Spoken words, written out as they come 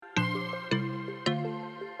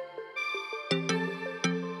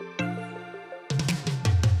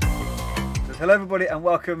Hello everybody and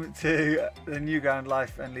welcome to the Newground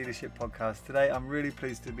Life and Leadership Podcast. Today I'm really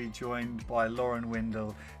pleased to be joined by Lauren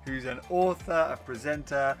Windle, who's an author, a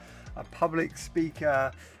presenter, a public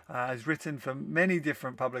speaker, has written for many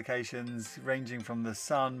different publications ranging from The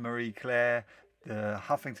Sun, Marie Claire, the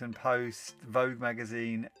Huffington Post, Vogue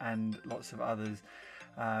magazine and lots of others.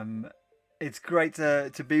 It's great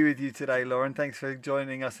to be with you today, Lauren. Thanks for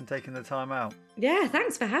joining us and taking the time out. Yeah,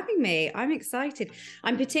 thanks for having me. I'm excited.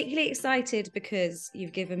 I'm particularly excited because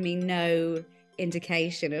you've given me no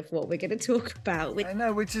indication of what we're going to talk about. I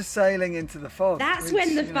know, we're just sailing into the fog. That's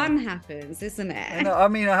when the fun happens, isn't it? I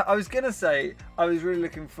mean, I was going to say, I was really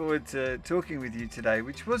looking forward to talking with you today,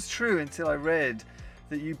 which was true until I read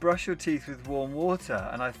that you brush your teeth with warm water,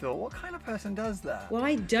 and I thought, what kind of person does that?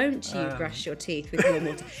 Why don't you brush your teeth with warm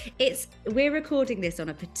water? We're recording this on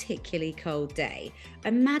a particularly cold day.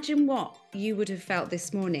 Imagine what you would have felt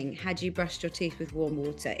this morning had you brushed your teeth with warm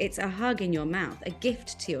water. It's a hug in your mouth, a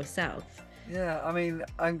gift to yourself. Yeah, I mean,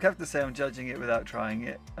 I have to say I'm judging it without trying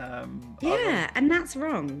it. And that's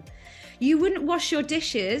wrong. You wouldn't wash your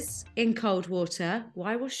dishes in cold water.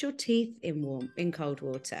 Why wash your teeth in cold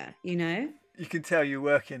water, you know? You can tell you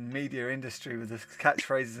work in media industry with the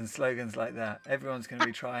catchphrases and slogans like that. Everyone's going to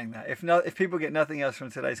be trying that. If people get nothing else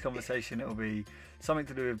from today's conversation, it'll be something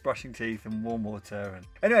to do with brushing teeth and warm water. And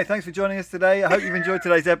anyway, thanks for joining us today. I hope you've enjoyed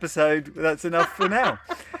today's episode. That's enough for now.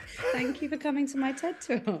 Thank you for coming to my TED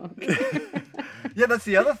Talk. Yeah, that's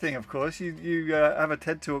the other thing, of course. You have a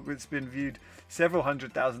TED Talk that's been viewed several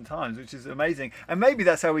 100,000 times, which is amazing. And maybe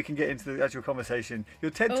that's how we can get into the actual conversation. Your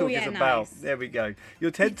TED Talk is about, nice. There we go.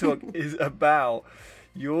 Your TED Talk is about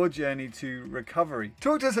your journey to recovery.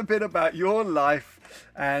 Talk to us a bit about your life,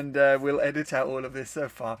 and we'll edit out all of this so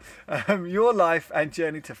far. Your life and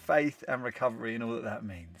journey to faith and recovery and all that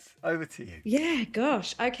means. Over to you. Yeah,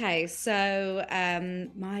 gosh. Okay, so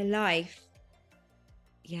my life.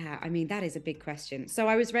 Yeah, I mean, that is a big question. So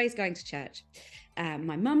I was raised going to church.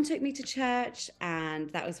 My mum took me to church, and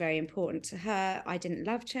that was very important to her. I didn't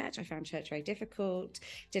love church. I found church very difficult.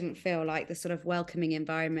 Didn't feel like the sort of welcoming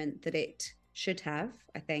environment that it should have,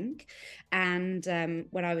 I think. And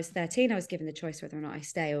when I was 13, I was given the choice whether or not I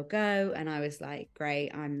stay or go. And I was like,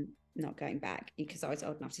 great, I'm not going back, because I was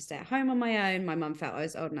old enough to stay at home on my own. My mum felt I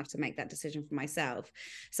was old enough to make that decision for myself.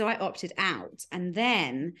 So I opted out. And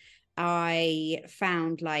then I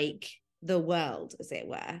found like the world, as it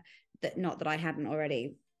were, that not that I hadn't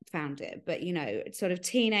already found it, but, you know, sort of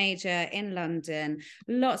teenager in London,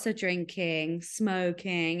 lots of drinking,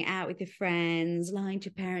 smoking, out with your friends, lying to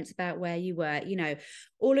your parents about where you were, you know,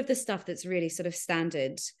 all of the stuff that's really sort of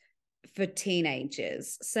standard for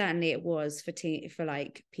teenagers. Certainly it was for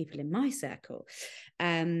like people in my circle.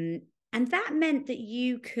 And that meant that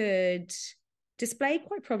you could display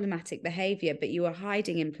quite problematic behavior, but you were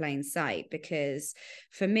hiding in plain sight, because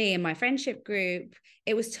for me and my friendship group,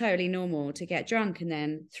 it was totally normal to get drunk and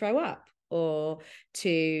then throw up, or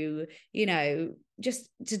to, you know, just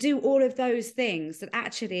to do all of those things that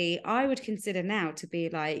actually I would consider now to be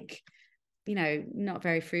like, you know, not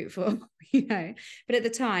very fruitful, you know, but at the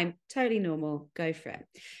time, totally normal, go for it.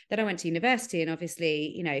 Then I went to university, and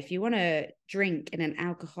obviously, you know, if you want to drink in an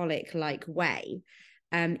alcoholic like way,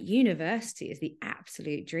 university is the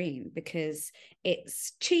absolute dream, because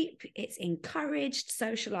it's cheap, it's encouraged,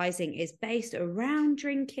 socializing is based around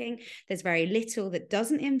drinking. There's very little that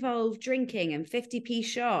doesn't involve drinking and 50p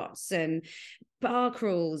shots and bar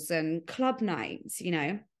crawls and club nights, you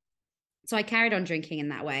know. So I carried on drinking in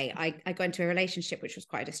that way. I got into a relationship which was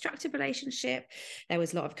quite a destructive relationship. There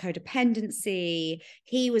was a lot of codependency.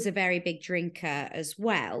 He was a very big drinker as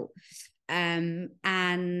well.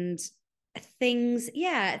 And things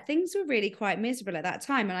were really quite miserable at that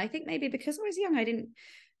time. And I think maybe because I was young, I didn't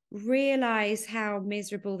realize how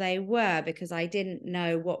miserable they were, because I didn't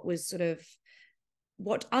know what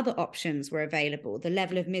other options were available, the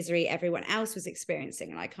level of misery everyone else was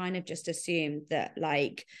experiencing. And I kind of just assumed that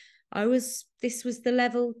like this was the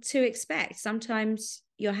level to expect. Sometimes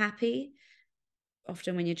you're happy,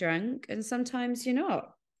 often when you're drunk, and sometimes you're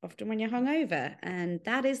not, often when you're hungover, and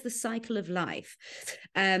that is the cycle of life.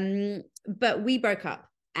 But we broke up,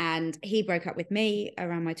 and he broke up with me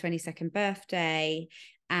around my 22nd birthday,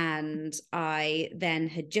 and I then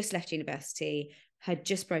had just left university, had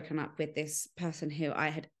just broken up with this person who I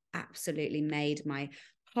had absolutely made my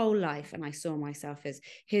whole life, and I saw myself as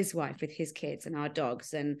his wife with his kids and our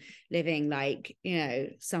dogs, and living like, you know,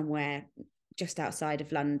 somewhere just outside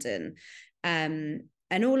of London.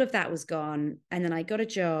 And all of that was gone. And then I got a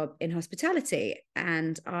job in hospitality,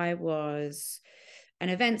 and I was an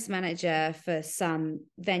events manager for some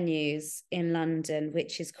venues in London,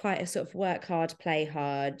 which is quite a sort of work hard, play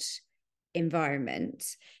hard environment.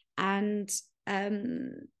 And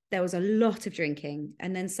there was a lot of drinking.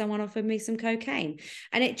 And then someone offered me some cocaine.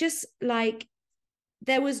 And it just like,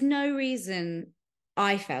 there was no reason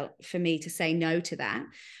I felt for me to say no to that.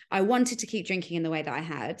 I wanted to keep drinking in the way that I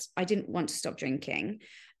had. I didn't want to stop drinking.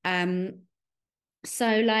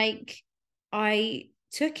 So like I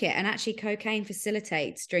took it, and actually cocaine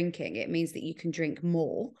facilitates drinking. It means that you can drink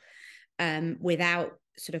more without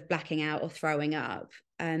sort of blacking out or throwing up.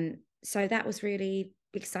 So that was really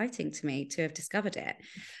exciting to me to have discovered it.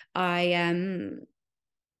 I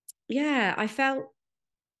felt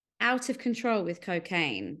out of control with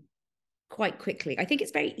cocaine quite quickly. I think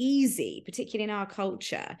it's very easy, particularly in our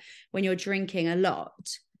culture, when you're drinking a lot,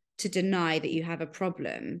 to deny that you have a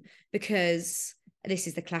problem, because this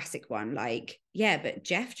is the classic one, like, yeah, but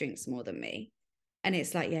Jeff drinks more than me. And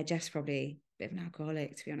it's like, yeah, Jeff's probably a bit of an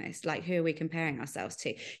alcoholic, to be honest. Like, who are we comparing ourselves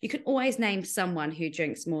to? You can always name someone who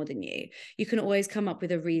drinks more than you. You can always come up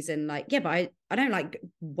with a reason, like, yeah, but I don't like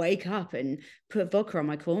wake up and put vodka on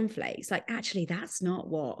my cornflakes. Like, actually, that's not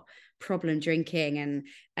what problem drinking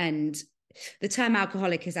and the term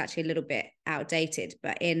alcoholic is actually a little bit outdated,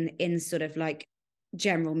 but in sort of like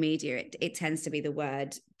general media, it tends to be the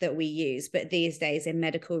word that we use. But these days in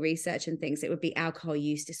medical research and things, it would be alcohol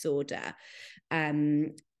use disorder.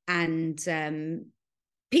 And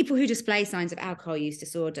people who display signs of alcohol use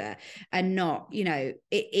disorder are not, you know,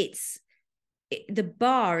 the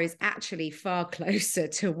bar is actually far closer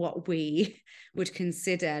to what we would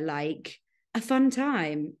consider like a fun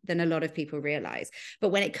time than a lot of people realize. But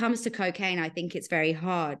when it comes to cocaine, I think it's very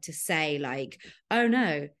hard to say like, oh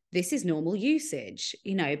no, this is normal usage,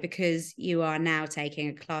 you know, because you are now taking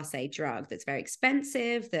a class A drug that's very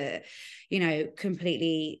expensive, that, you know,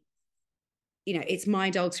 completely, you know, it's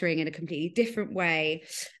mind altering in a completely different way,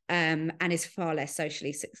 and is far less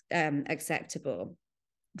socially acceptable.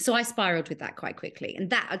 So I spiraled with that quite quickly. And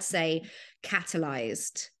that, I'd say,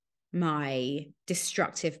 catalyzed my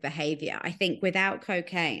destructive behavior. I think without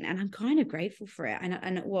cocaine, and I'm kind of grateful for it,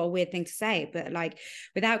 and what a weird thing to say, but like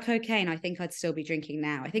without cocaine, I think I'd still be drinking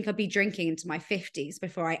now. I think I'd be drinking into my 50s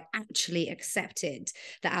before I actually accepted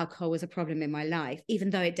that alcohol was a problem in my life, even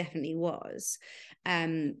though it definitely was.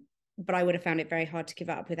 But I would have found it very hard to give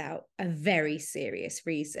up without a very serious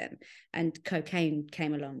reason. And cocaine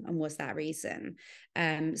came along and was that reason.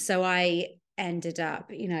 So I ended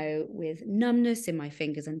up, you know, with numbness in my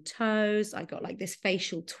fingers and toes. I got like this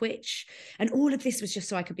facial twitch, and all of this was just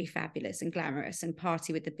so I could be fabulous and glamorous and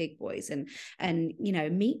party with the big boys and you know,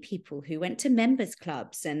 meet people who went to members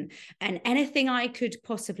clubs, and anything I could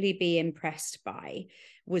possibly be impressed by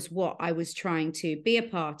was what I was trying to be a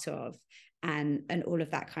part of, and all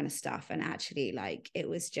of that kind of stuff. And actually, like, it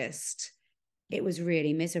was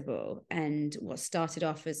really miserable. And what started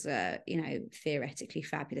off as a, you know, theoretically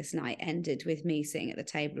fabulous night ended with me sitting at the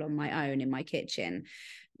table on my own in my kitchen,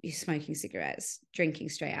 smoking cigarettes, drinking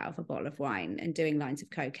straight out of a bottle of wine, and doing lines of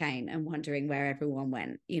cocaine and wondering where everyone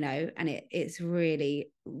went, you know. And it's really,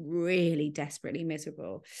 really desperately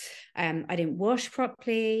miserable. I didn't wash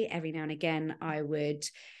properly. Every now and again I would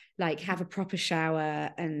like have a proper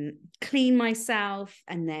shower and clean myself,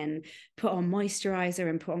 and then put on moisturizer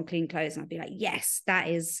and put on clean clothes, and I'd be like, yes,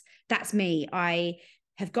 that's me. I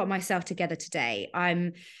have got myself together today.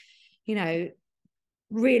 I'm, you know,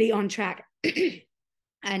 really on track.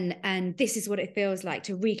 and this is what it feels like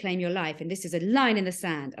to reclaim your life, and this is a line in the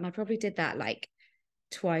sand. And I probably did that like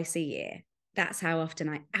twice a year. That's how often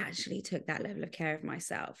I actually took that level of care of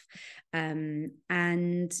myself. And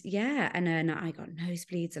yeah, and then I got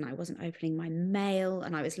nosebleeds, and I wasn't opening my mail,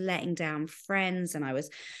 and I was letting down friends, and I was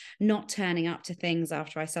not turning up to things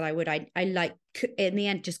after I said I would. I like, in the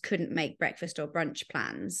end, just couldn't make breakfast or brunch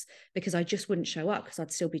plans because I just wouldn't show up because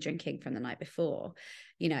I'd still be drinking from the night before,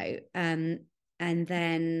 you know. And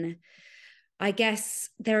then I guess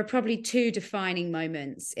there are probably two defining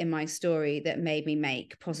moments in my story that made me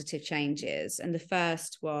make positive changes. And the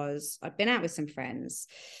first was, I'd been out with some friends.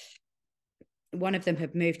 One of them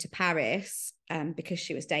had moved to Paris because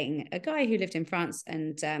she was dating a guy who lived in France.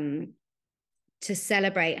 And to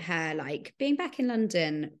celebrate her like being back in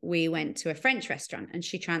London, we went to a French restaurant, and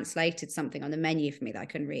she translated something on the menu for me that I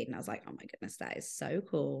couldn't read. And I was like, oh my goodness, that is so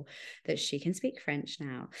cool that she can speak French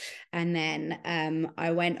now. And then I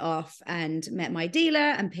went off and met my dealer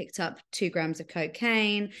and picked up 2 grams of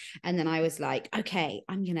cocaine. And then I was like, okay,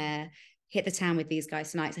 I'm going to hit the town with these guys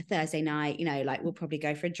tonight. It's a Thursday night, you know, like we'll probably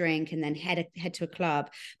go for a drink and then head to a club.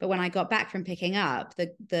 But when I got back from picking up,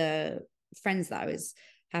 the friends that I was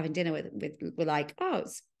having dinner with were like, oh,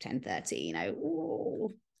 it's 10:30, you know, ooh,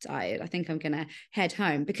 tired. I think I'm going to head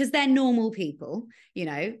home, because they're normal people, you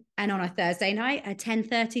know, and on a Thursday night, a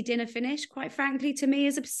 10:30 dinner finish, quite frankly, to me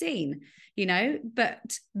is obscene, you know.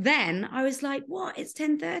 But then I was like, what? It's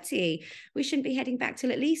 10:30. We shouldn't be heading back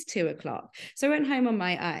till at least 2 o'clock. So I went home on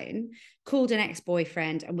my own, called an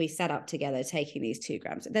ex-boyfriend, and we sat up together taking these 2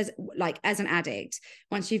 grams. There's like, as an addict,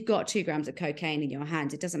 once you've got 2 grams of cocaine in your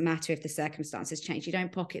hand, it doesn't matter if the circumstances change. You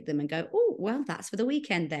don't pocket them and go, oh, well, that's for the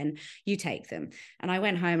weekend then. You take them. And I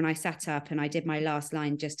went home and I sat up and I did my last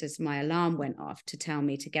line just as my alarm went off to tell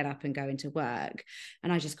me to get up and go into work.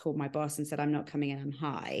 And I just called my boss and said, I'm not coming in, I'm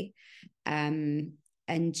high. And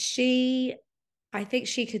I think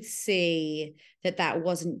she could see that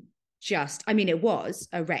wasn't just, I mean, it was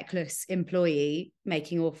a reckless employee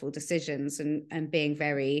making awful decisions and being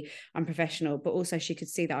very unprofessional, but also she could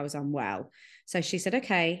see that I was unwell. So she said,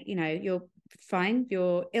 okay, you know, you're fine,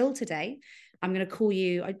 you're ill today. I'm going to call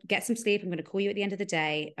you, I get some sleep. I'm going to call you at the end of the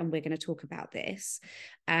day and we're going to talk about this.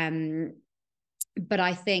 But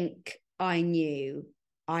I think I knew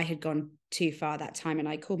I had gone too far that time. And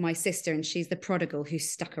I called my sister, and she's the prodigal who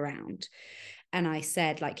stuck around. And I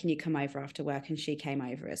said, like, can you come over after work? And she came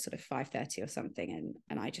over at sort of 5:30 or something.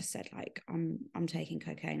 And I just said, like, I'm taking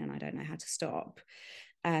cocaine and I don't know how to stop.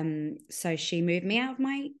 So she moved me out of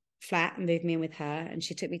my flat and moved me in with her, and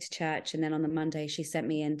she took me to church. And then on the Monday, she sent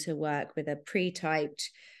me into work with a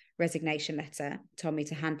pre-typed resignation letter, told me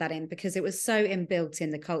to hand that in because it was so inbuilt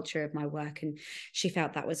in the culture of my work, and she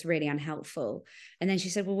felt that was really unhelpful. And then she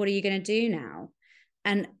said, well, what are you going to do now?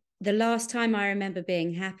 And the last time I remember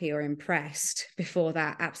being happy or impressed before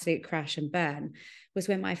that absolute crash and burn was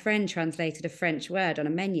when my friend translated a French word on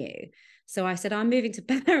a menu. So I said, I'm moving to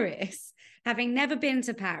Paris, having never been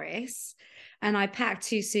to Paris. And I packed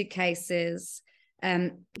 2 suitcases.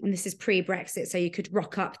 And this is pre-Brexit, so you could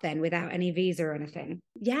rock up then without any visa or anything.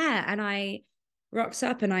 Yeah, and I rocked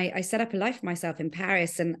up and I set up a life for myself in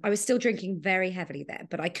Paris. And I was still drinking very heavily there,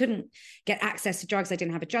 but I couldn't get access to drugs. I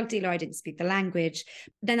didn't have a drug dealer. I didn't speak the language.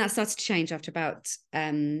 Then that started to change after about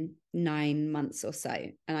 9 months or so.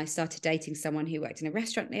 And I started dating someone who worked in a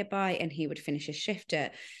restaurant nearby, and he would finish his shift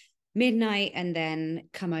at midnight and then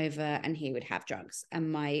come over and he would have drugs. And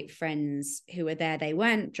my friends who were there, they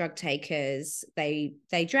weren't drug takers. They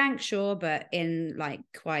drank, sure, but in like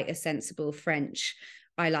quite a sensible French,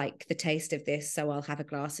 I like the taste of this, so I'll have a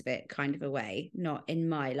glass of it kind of a way, not in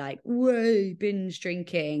my like, whoa, binge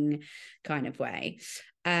drinking kind of way.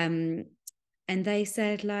 And they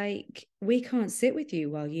said, like, we can't sit with you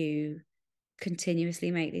while you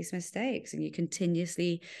continuously make these mistakes and you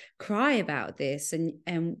continuously cry about this and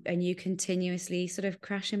you continuously sort of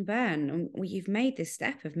crash and burn. And you've made this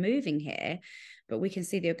step of moving here, but we can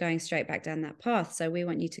see that you're going straight back down that path. So we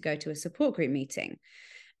want you to go to a support group meeting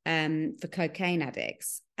for cocaine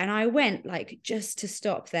addicts. And I went, like, just to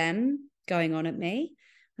stop them going on at me. I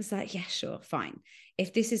was like, yeah, sure, fine.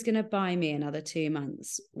 If this is going to buy me another 2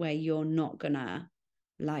 months where you're not gonna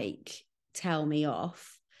like tell me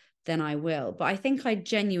off, then I will. But I think I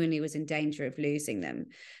genuinely was in danger of losing them.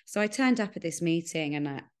 So I turned up at this meeting,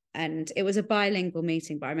 and it was a bilingual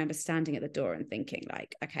meeting, but I remember standing at the door and thinking,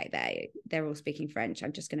 like, okay, they're all speaking French.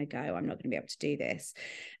 I'm just going to go. I'm not going to be able to do this.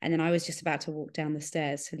 And then I was just about to walk down the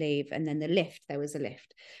stairs to leave. And then there was a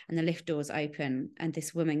lift, and the lift doors open, and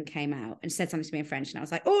this woman came out and said something to me in French. And I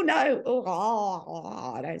was like, oh no,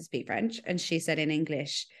 I don't speak French. And she said in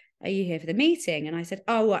English, are you here for the meeting? And I said,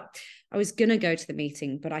 oh, I was going to go to the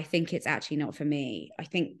meeting, but I think it's actually not for me. I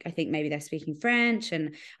think maybe they're speaking French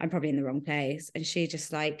and I'm probably in the wrong place. And she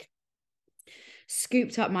just like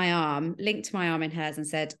scooped up my arm, linked my arm in hers and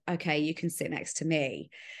said, okay, you can sit next to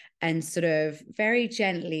me. And sort of very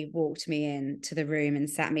gently walked me into the room and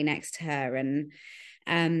sat me next to her.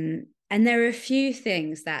 And there were a few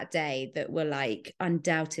things that day that were like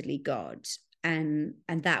undoubtedly God. And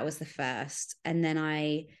that was the first. And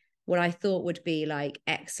then what I thought would be like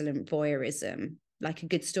excellent voyeurism, like a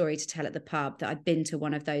good story to tell at the pub, that I'd been to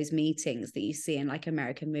one of those meetings that you see in like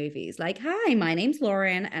American movies, like, hi, my name's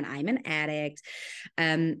Lauren and I'm an addict.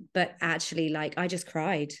 But actually, like, I just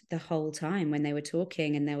cried the whole time when they were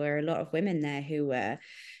talking. And there were a lot of women there who were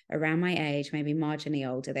around my age, maybe marginally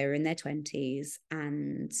older. They were in their 20s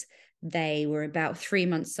and they were about 3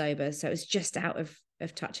 months sober. So it was just out of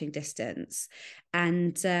touching distance.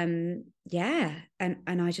 And yeah, and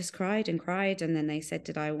I just cried and cried. And then they said,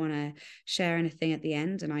 did I want to share anything at the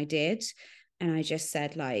end? And I did. And I just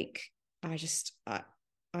said, like, I just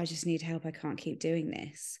need help. I can't keep doing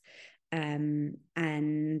this. And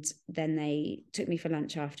then they took me for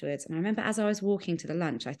lunch afterwards. And I remember as I was walking to the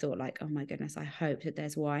lunch, I thought, like, oh my goodness, I hope that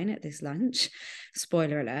there's wine at this lunch.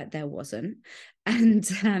 Spoiler alert, there wasn't.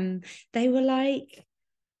 And they were like,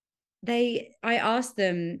 I asked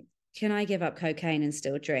them, can I give up cocaine and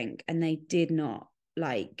still drink? And they did not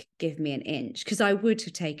like give me an inch, because I would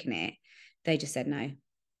have taken it. They just said, no,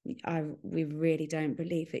 we really don't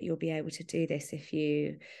believe that you'll be able to do this if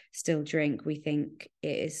you still drink. We think it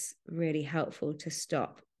is really helpful to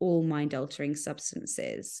stop all mind altering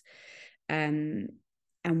substances. And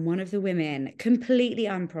one of the women, completely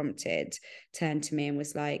unprompted, turned to me and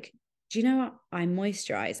was like, do you know what? I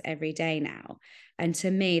moisturize every day now. And to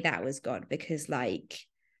me, that was God, because like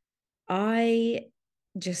I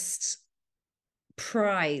just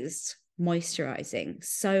prized moisturizing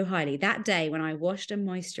so highly. That day when I washed and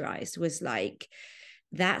moisturized was like,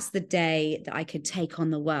 that's the day that I could take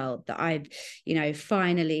on the world, that I've,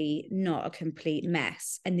 finally not a complete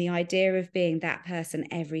mess. And the idea of being that person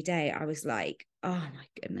every day, I was like, oh my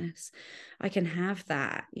goodness, I can have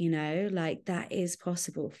that, like that is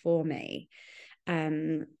possible for me.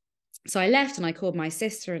 So I left and I called my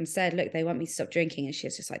sister and said, look, they want me to stop drinking. And she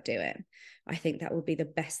was just like, do it. I think that will be the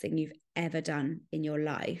best thing you've ever done in your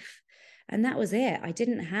life. And that was it. I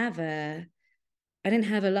didn't have a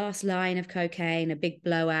last line of cocaine, a big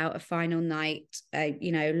blowout, a final night,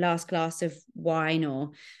 last glass of wine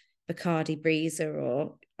or Bacardi Breezer,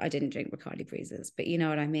 or I didn't drink Bacardi Breezers, but you know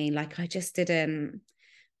what I mean? Like I just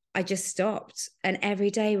stopped. And every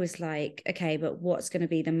day was like, okay, but what's going to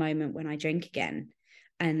be the moment when I drink again?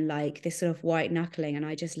 And like this sort of white knuckling, and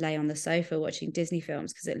I just lay on the sofa watching Disney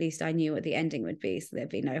films, because at least I knew what the ending would be, so there'd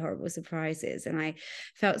be no horrible surprises. And I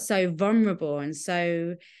felt so vulnerable and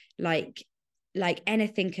so like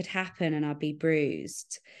anything could happen and I'd be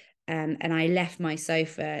bruised. And I left my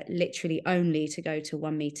sofa literally only to go to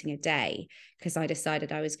one meeting a day, because I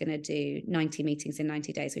decided I was going to do 90 meetings in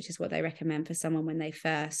 90 days, which is what they recommend for someone when they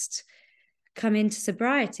first come into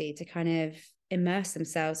sobriety, to kind of immerse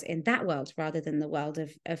themselves in that world rather than the world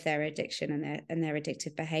of their addiction and their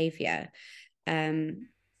addictive behavior. And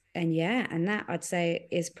that I'd say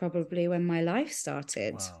is probably when my life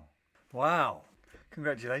started. Wow.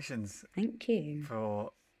 Congratulations. Thank you.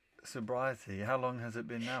 For sobriety. How long has it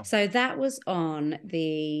been now? So that was on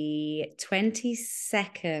the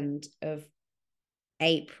 22nd of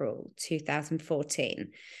April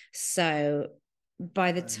 2014. So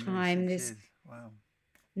by the time this... Wow.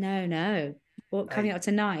 No. Well, coming up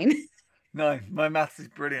to 9. 9. My maths is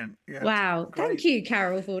brilliant. Yeah. Wow. Great. Thank you,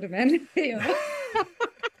 Carol Vorderman.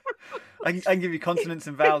 I can give you consonants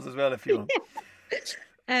and vowels as well if you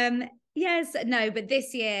want. Yes, no, but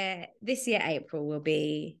this year April will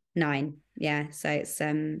be 9. Yeah, so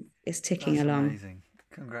it's ticking along. Amazing.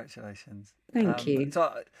 Congratulations. Thank you.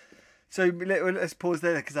 So let's pause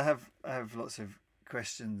there, because I have lots of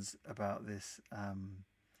questions about this.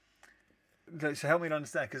 So help me to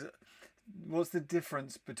understand, because what's the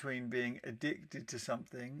difference between being addicted to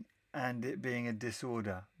something and it being a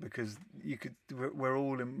disorder? Because we're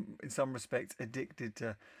all in some respects addicted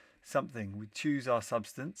to something. We choose our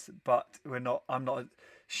substance, but I'm not.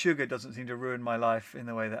 Sugar doesn't seem to ruin my life in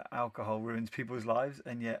the way that alcohol ruins people's lives,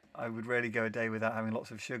 and yet I would rarely go a day without having lots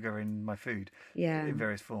of sugar in my food, in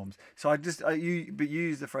various forms. So you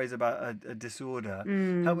use the phrase about a disorder.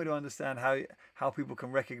 Help me to understand how people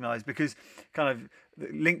can recognise, because kind of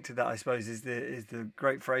linked to that, I suppose, is the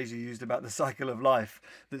great phrase you used about the cycle of life,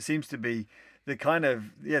 that seems to be the kind of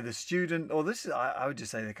the student, or this is, I would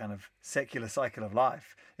just say, the kind of secular cycle of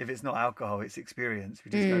life. If it's not alcohol, it's experience. We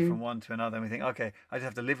just go from one to another, and we think, okay, I just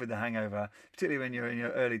have to live with the hangover. Particularly when you're in your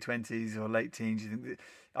early 20s or late teens, you think.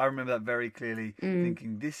 I remember that very clearly,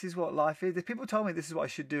 thinking, this is what life is. If people told me this is what I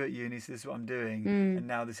should do at uni, so this is what I'm doing, and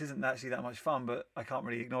now this isn't actually that much fun, but I can't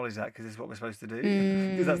really acknowledge that because it's what we're supposed to do,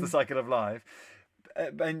 because that's the cycle of life.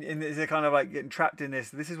 And it's a kind of like getting trapped in this.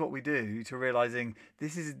 This is what we do, to realizing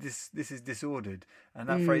this is disordered, and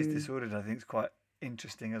that phrase disordered, I think, is quite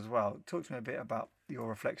interesting as well. Talk to me a bit about your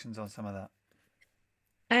reflections on some of that.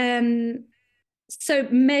 So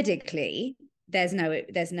medically, there's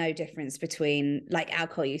no difference between like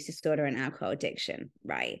alcohol use disorder and alcohol addiction,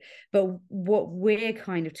 right? But what we're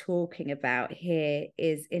kind of talking about here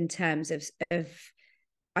is in terms of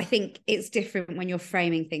I think it's different when you're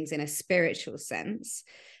framing things in a spiritual sense,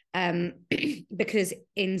 because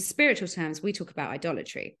in spiritual terms, we talk about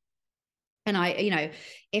idolatry. And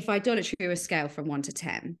if idolatry were a scale from 1 to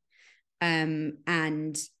 10,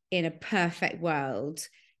 and in a perfect world,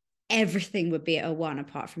 everything would be at a 1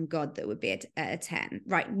 apart from God, that would be at a 10,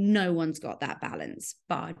 right? No one's got that balance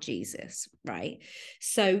bar Jesus, right?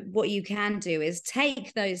 So what you can do is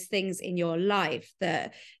take those things in your life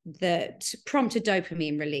that prompt a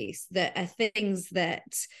dopamine release, that are things that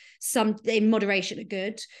some in moderation are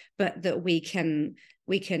good, but that we can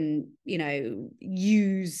we can,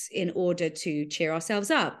 use in order to cheer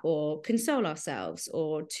ourselves up or console ourselves,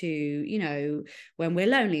 or to, when we're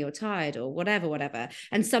lonely or tired or whatever.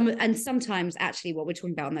 And sometimes actually what we're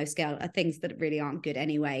talking about on those scale are things that really aren't good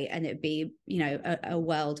anyway. And it'd be, a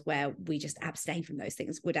world where we just abstain from those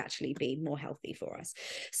things would actually be more healthy for us.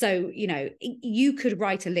 So, you could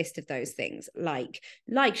write a list of those things like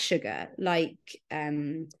sugar, like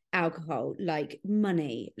alcohol, like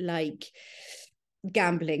money, like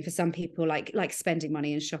gambling for some people, like spending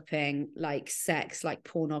money and shopping, like sex, like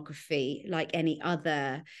pornography, like any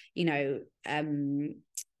other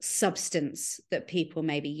substance that people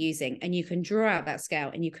may be using. And you can draw out that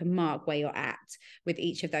scale and you can mark where you're at with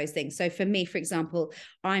each of those things. So for me, for example,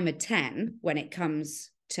 I'm a 10 when it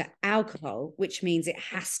comes to alcohol, which means it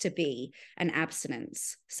has to be an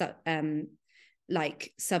abstinence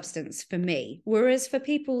like substance for me. Whereas for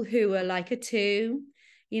people who are like a 2,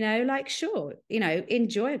 like, sure,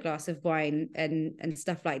 enjoy a glass of wine and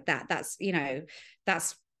stuff like that.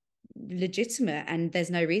 That's legitimate, and there's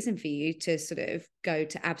no reason for you to sort of go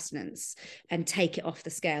to abstinence and take it off the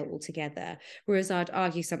scale altogether. Whereas I'd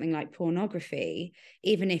argue something like pornography,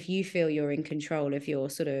 even if you feel you're in control of your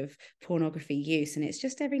sort of pornography use and it's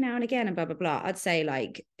just every now and again and blah blah blah, I'd say,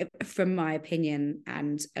 like, from my opinion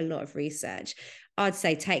and a lot of research, I'd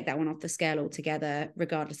say take that one off the scale altogether,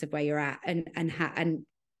 regardless of where you're at, and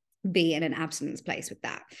be in an abstinence place with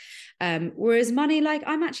that. Whereas money, like,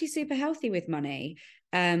 I'm actually super healthy with money.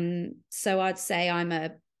 So I'd say I'm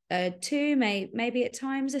a 2, maybe at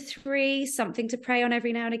times a 3, something to prey on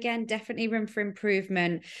every now and again, definitely room for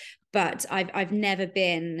improvement. But I've never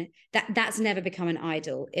been that's never become an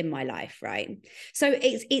idol in my life, right? So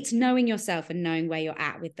it's knowing yourself and knowing where you're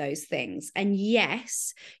at with those things. And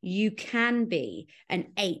yes, you can be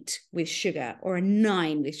an 8 with sugar or a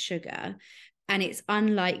 9 with sugar, and it's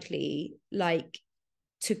unlikely, like,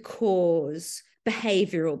 to cause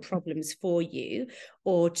behavioral problems for you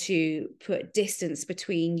or to put distance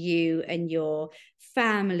between you and your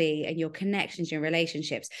family and your connections, your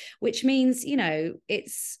relationships, which means,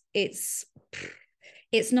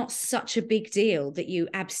 it's not such a big deal that you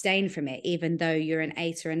abstain from it, even though you're an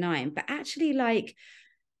 8 or a 9. But actually, like,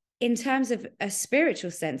 in terms of a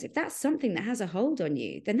spiritual sense, if that's something that has a hold on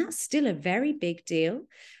you, then that's still a very big deal.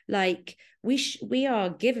 Like, we are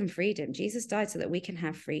given freedom. Jesus died so that we can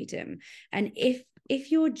have freedom. And if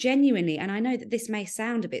you're genuinely, and I know that this may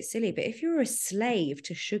sound a bit silly, but if you're a slave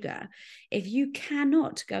to sugar, if you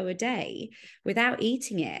cannot go a day without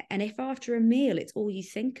eating it, and if after a meal it's all you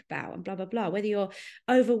think about and blah, blah, blah, whether you're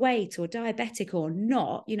overweight or diabetic or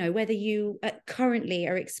not, whether you currently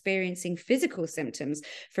are experiencing physical symptoms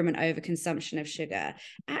from an overconsumption of sugar,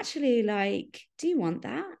 actually, like, do you want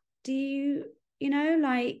that? Do you,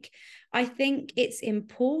 like, I think it's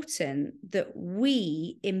important that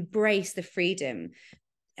we embrace the freedom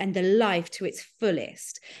and the life to its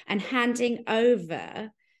fullest, and handing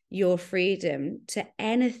over your freedom to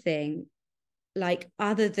anything like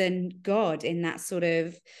other than God in that sort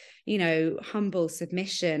of, humble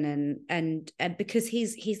submission, and because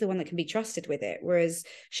he's the one that can be trusted with it, whereas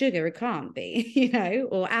sugar, it can't be,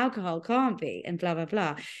 or alcohol can't be, and blah blah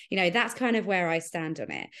blah. That's kind of where I stand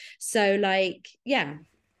on it. So, like, yeah.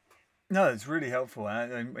 No, it's really helpful.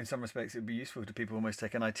 And in some respects, it would be useful to people almost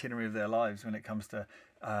take an itinerary of their lives when it comes to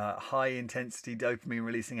high intensity dopamine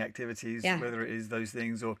releasing activities, Yeah. whether it is those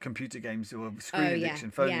things or computer games or Oh, screen yeah.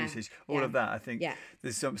 addiction, phone Yeah. usage, all Yeah. of that. I think Yeah.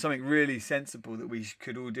 there's something really sensible that we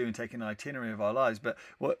could all do and take an itinerary of our lives. But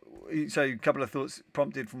so a couple of thoughts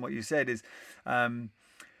prompted from what you said is,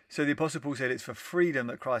 so the Apostle Paul said it's for freedom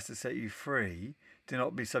that Christ has set you free. Do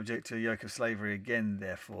not be subject to a yoke of slavery again,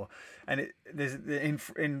 therefore. And there's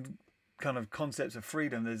in kind of concepts of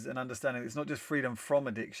freedom, there's an understanding that it's not just freedom from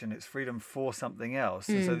addiction, it's freedom for something else.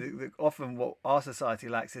 And so often what our society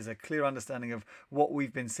lacks is a clear understanding of what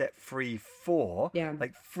we've been set free for. Yeah.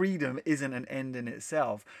 Like, freedom isn't an end in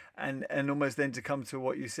itself. And almost then to come to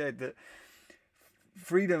what you said, that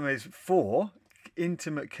freedom is for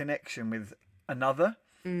intimate connection with another.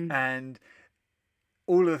 And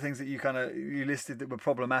all of the things that you listed that were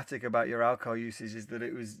problematic about your alcohol usage is that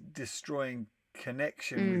it was destroying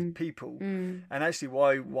connection with people. And actually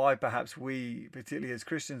why perhaps we, particularly as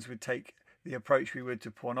Christians, would take the approach we would to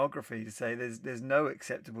pornography, to say there's no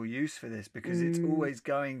acceptable use for this, because it's always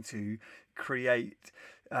going to create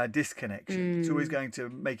disconnection. It's always going to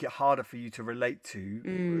make it harder for you to relate to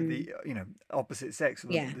the opposite sex,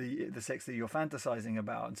 or the sex that you're fantasizing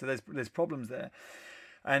about. And so there's problems there.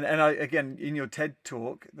 And I, again, in your TED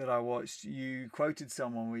talk that I watched, you quoted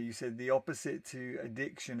someone where you said the opposite to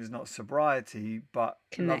addiction is not sobriety, but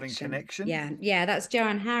loving connection. Yeah, that's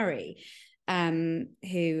Joanne Harry.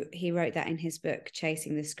 who he wrote that in his book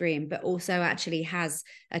Chasing the Scream, but also actually has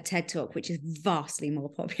a TED Talk which is vastly more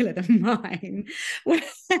popular than mine,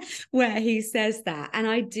 where he says that. And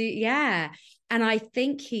I do, yeah, and I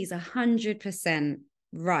think he's 100%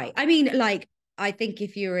 right. I mean, like, I think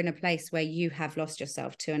if you're in a place where you have lost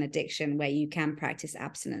yourself to an addiction where you can practice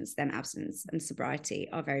abstinence, then abstinence and sobriety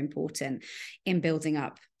are very important in building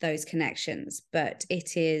up those connections. But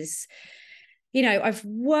it is, you know, I've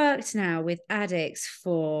worked now with addicts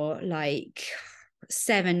for like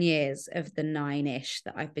 7 years of the 9-ish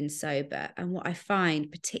that I've been sober. And what I find,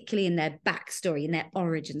 particularly in their backstory, in their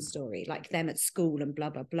origin story, like them at school and blah,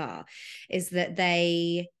 blah, blah, is that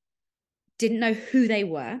they didn't know who they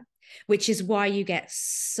were, which is why you get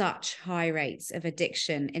such high rates of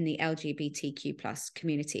addiction in the LGBTQ plus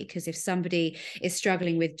community. Because if somebody is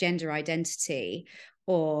struggling with gender identity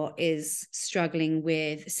or is struggling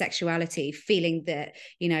with sexuality, feeling that,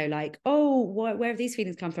 you know, like, oh, where have these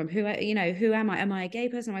feelings come from? Who, you know, who am I? Am I a gay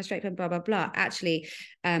person? Am I a straight person? Blah, blah, blah. Actually,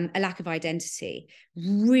 a lack of identity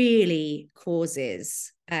really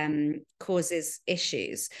causes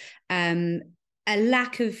issues. A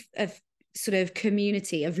lack of sort of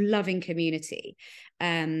community, of loving community,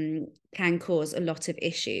 can cause a lot of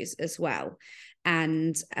issues as well,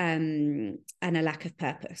 and a lack of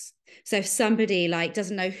purpose. So if somebody like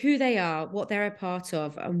doesn't know who they are, what they're a part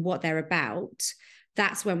of, and what they're about,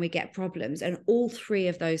 that's when we get problems. And all three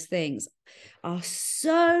of those things are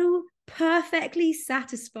so perfectly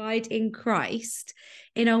satisfied in Christ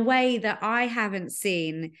in a way that I haven't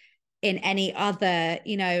seen in any other,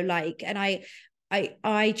 you know, like, and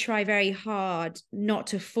I try very hard not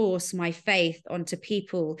to force my faith onto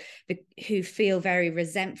people who feel very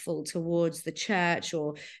resentful towards the church,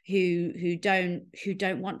 or who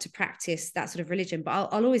don't want to practice that sort of religion. But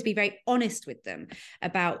I'll always be very honest with them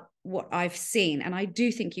about what I've seen. And I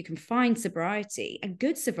do think you can find sobriety, and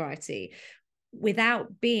good sobriety,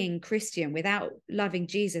 without being Christian, without loving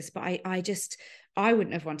Jesus. But I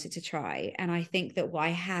wouldn't have wanted to try. And I think that what I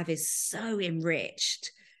have is so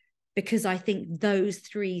enriched, because I think those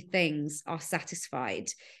three things are satisfied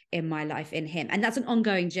in my life in him. And that's an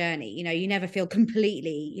ongoing journey. You know, you never feel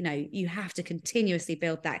completely, you know, you have to continuously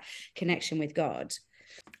build that connection with God.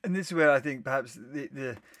 And this is where I think perhaps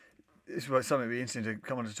this is what something would be interesting to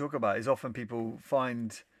come on to talk about, is often people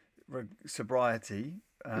find sobriety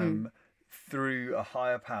through a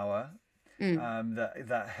higher power.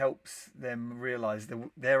 That helps them realize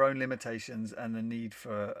their own limitations and the need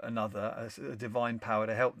for another, a divine power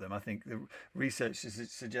to help them. I think the research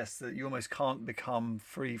suggests that you almost can't become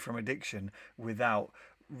free from addiction without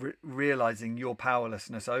realizing your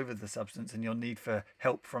powerlessness over the substance and your need for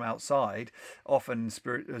help from outside. Often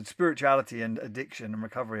spirituality and addiction and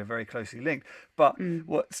recovery are very closely linked. But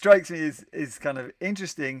what strikes me is kind of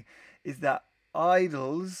interesting is that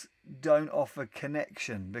idols don't offer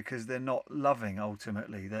connection because they're not loving.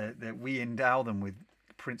 Ultimately, we endow them with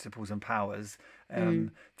principles and powers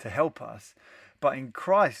to help us, but in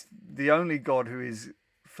Christ, the only God who is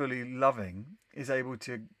fully loving is able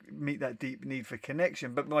to meet that deep need for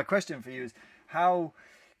connection. But my question for you is, how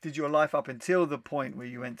did your life up until the point where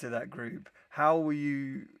you went to that group, how were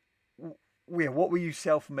you, what were you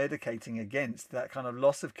self-medicating against, that kind of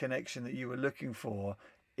loss of connection that you were looking for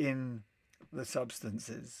in the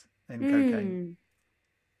substances, in cocaine?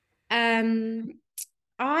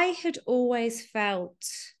 I had always felt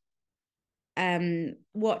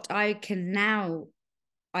what I can now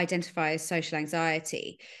identify as social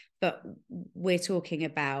anxiety, but we're talking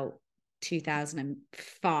about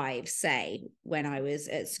 2005, say, when I was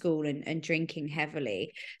at school and drinking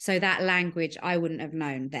heavily. So that language I wouldn't have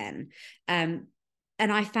known then. And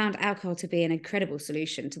I found alcohol to be an incredible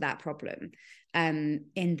solution to that problem.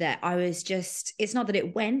 In that I was just, it's not that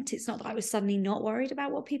it went, it's not that I was suddenly not worried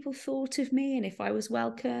about what people thought of me and if I was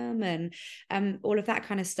welcome and all of that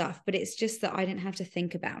kind of stuff, but it's just that I didn't have to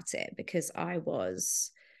think about it because I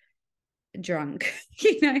was drunk,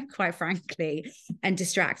 you know, quite frankly, and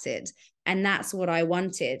distracted. And that's what I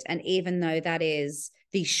wanted. And even though that is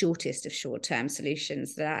the shortest of short-term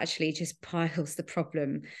solutions, that actually just piles the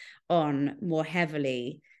problem on more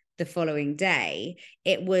heavily the following day,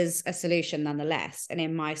 it was a solution nonetheless. And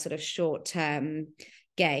in my sort of short-term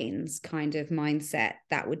gains kind of mindset,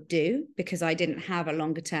 that would do, because I didn't have a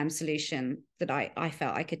longer term solution that I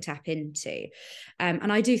felt I could tap into.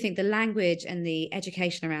 And I do think the language and the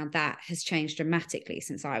education around that has changed dramatically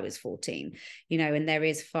since I was 14, you know, and there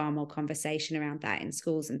is far more conversation around that in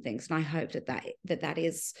schools and things. And I hope that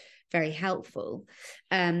is very helpful.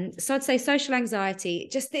 So I'd say social anxiety,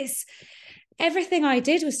 just this everything I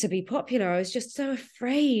did was to be popular. I was just so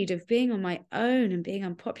afraid of being on my own and being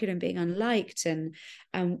unpopular and being unliked, and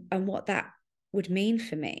what that would mean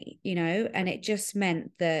for me, and it just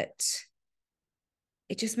meant that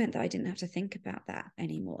I didn't have to think about that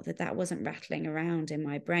anymore, that wasn't rattling around in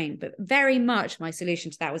my brain. But very much my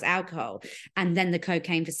solution to that was alcohol. And then the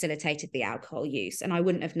cocaine facilitated the alcohol use. And I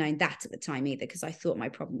wouldn't have known that at the time either, because I thought my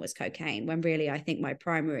problem was cocaine, when really I think my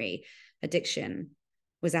primary addiction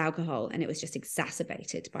was alcohol, and it was just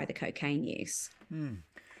exacerbated by the cocaine use.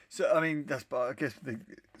 So, I mean, I guess the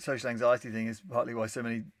social anxiety thing is partly why so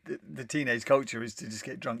many, the teenage culture is to just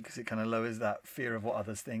get drunk, because it kind of lowers that fear of what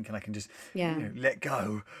others think, and I can just, let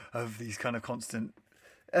go of these kind of constant.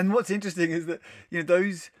 And what's interesting is that,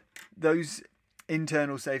 those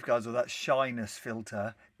internal safeguards, or that shyness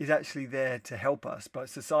filter, is actually there to help us. But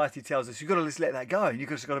society tells us you've got to just let that go, and you've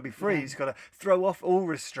just got to be free. You've got to throw off all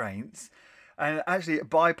restraints and actually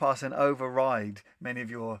bypass and override many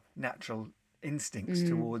of your natural instincts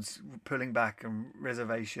towards pulling back and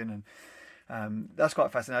reservation. And that's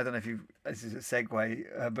quite fascinating. I don't know if this is a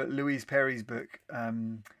segue, but Louise Perry's book,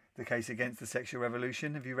 The Case Against the Sexual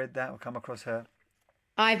Revolution, have you read that or come across her?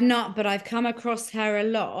 I've not, but I've come across her a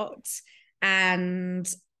lot. And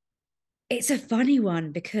it's a funny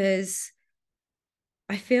one, because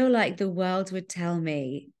I feel like the world would tell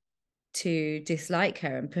me to dislike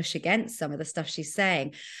her and push against some of the stuff she's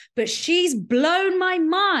saying, but she's blown my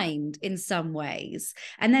mind in some ways.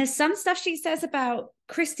 And there's some stuff she says about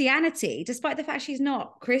Christianity, despite the fact she's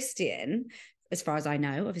not Christian, as far as I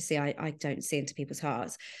know. Obviously I don't see into people's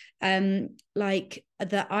hearts, like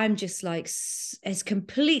that. I'm just like, it's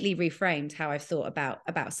completely reframed how I've thought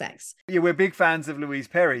about sex. Yeah, we're big fans of Louise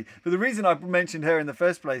Perry, but the reason I mentioned her in the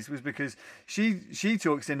first place was because she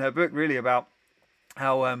talks in her book really about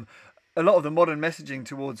how a lot of the modern messaging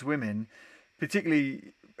towards women,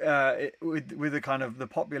 particularly with the kind of the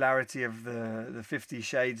popularity of the 50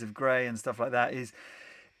 Shades of Grey and stuff like that,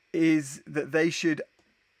 is that they should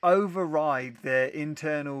override their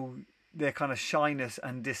kind of shyness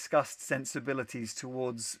and disgust sensibilities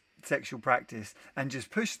towards sexual practice, and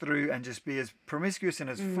just push through and just be as promiscuous and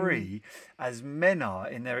as free as men are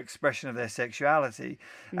in their expression of their sexuality.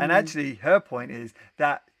 And actually her point is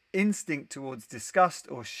that instinct towards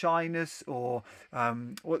disgust or shyness, or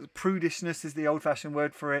what prudishness is the old-fashioned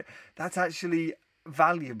word for it, that's actually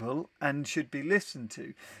valuable and should be listened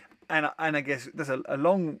to. And I guess there's a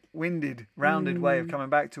long-winded, rounded way of coming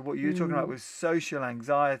back to what you were talking about with social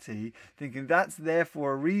anxiety, thinking that's there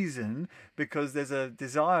for a reason, because there's a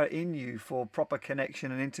desire in you for proper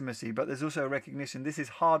connection and intimacy, but there's also a recognition this is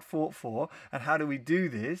hard fought for, and how do we do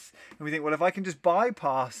this? And we think, well, if I can just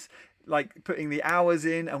bypass like putting the hours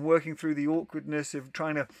in and working through the awkwardness of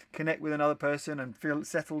trying to connect with another person and feel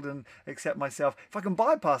settled and accept myself, if I can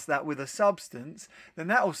bypass that with a substance, then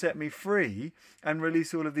that will set me free and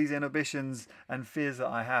release all of these inhibitions and fears that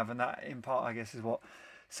I have. And that, in part, I guess, is what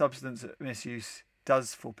substance misuse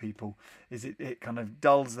does for people, is it kind of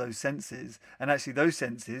dulls those senses. And actually those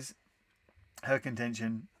senses, her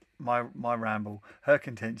contention, my ramble, her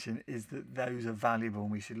contention is that those are valuable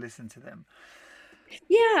and we should listen to them.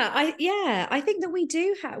 I think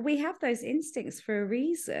that we have those instincts for a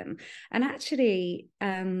reason. And actually,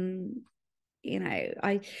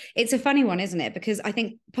 it's a funny one, isn't it? Because I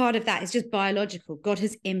think part of that is just biological. God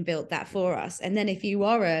has inbuilt that for us. And then if you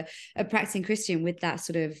are a practicing Christian with that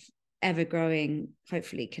sort of ever-growing,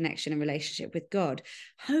 hopefully, connection and relationship with God,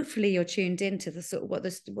 hopefully you're tuned into the sort of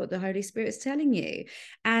what the Holy Spirit is telling you.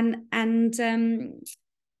 And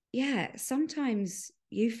sometimes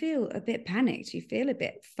you feel a bit panicked, you feel a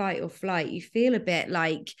bit fight or flight, you feel a bit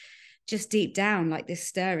like, just deep down, like this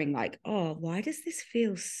stirring, like, oh, why does this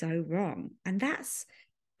feel so wrong? And that's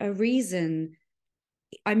a reason,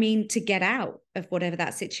 to get out of whatever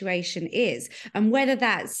that situation is. And whether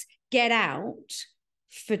that's get out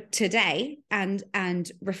for today and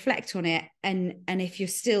reflect on it, and if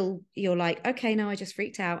you're like, okay, no, I just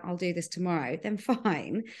freaked out, I'll do this tomorrow, then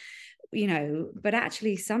fine. But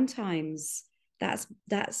actually sometimes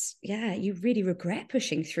that's you really regret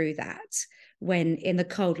pushing through that when in the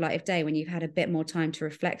cold light of day, when you've had a bit more time to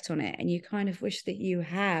reflect on it, and you kind of wish that you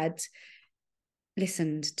had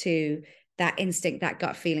listened to that instinct, that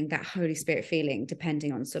gut feeling, that Holy Spirit feeling,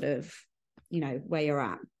 depending on sort of where you're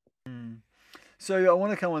at. So I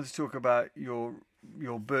want to come on to talk about your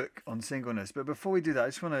book on singleness, but before we do that, I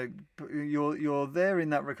just want to, you're there in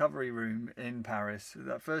that recovery room in Paris,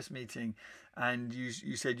 that first meeting, and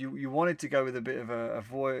you said you wanted to go with a bit of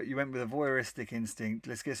you went with a voyeuristic instinct,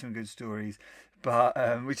 let's get some good stories, but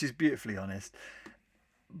which is beautifully honest,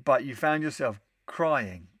 but you found yourself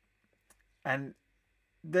crying, and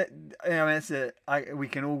that, I mean, we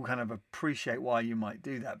can all kind of appreciate why you might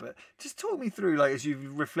do that, but just talk me through, like, as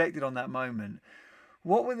you've reflected on that moment,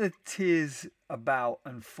 what were the tears about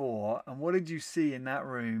and for, and what did you see in that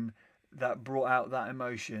room that brought out that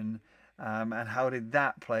emotion, and how did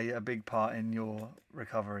that play a big part in your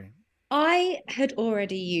recovery? I had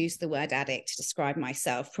already used the word addict to describe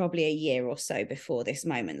myself probably a year or so before this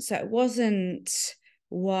moment. So it wasn't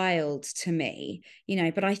wild to me,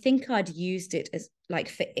 but I think I'd used it as like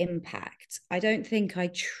for impact. I don't think I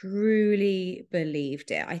truly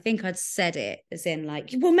believed it. I think I'd said it as in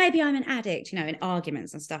like, well, maybe I'm an addict, in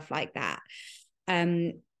arguments and stuff like that.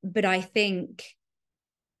 But I think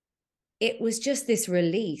it was just this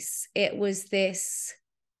release. It was this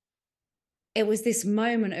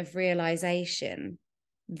moment of realization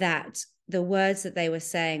that the words that they were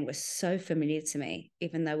saying were so familiar to me,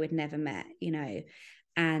 even though we'd never met,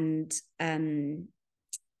 and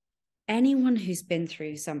anyone who's been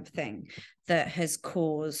through something that has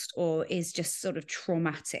caused or is just sort of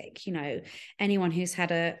traumatic, anyone who's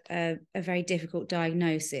had a very difficult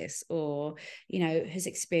diagnosis, or has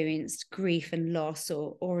experienced grief and loss,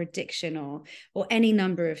 or addiction, or any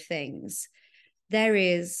number of things,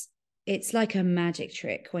 it's like a magic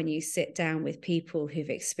trick when you sit down with people who've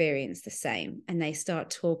experienced the same and they start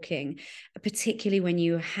talking, particularly when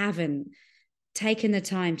you haven't taken the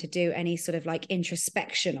time to do any sort of like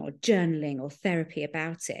introspection or journaling or therapy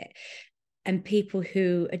about it. And people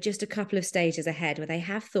who are just a couple of stages ahead, where they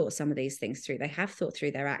have thought some of these things through, they have thought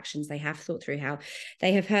through their actions, they have thought through how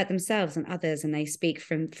they have hurt themselves and others, and they speak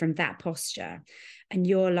from that posture. And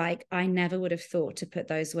you're like, I never would have thought to put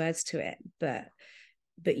those words to it, but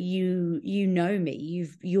you know me,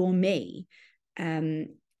 you're me. And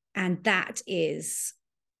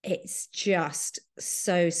it's just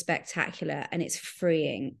so spectacular, and it's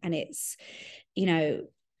freeing. And it's,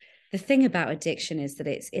 the thing about addiction is that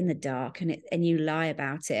it's in the dark, and you lie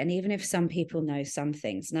about it. And even if some people know some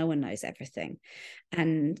things, no one knows everything.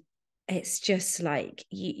 And it's just like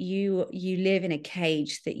you live in a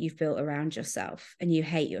cage that you've built around yourself, and you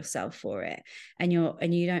hate yourself for it, and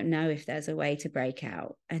you don't know if there's a way to break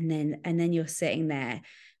out. And then you're sitting there,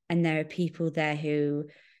 and there are people there who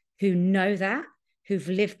know that, who've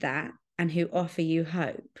lived that, and who offer you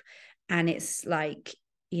hope. And it's like,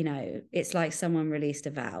 it's like someone released a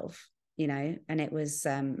valve, and it was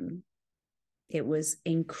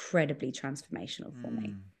incredibly transformational for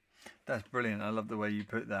me. That's brilliant. I love the way you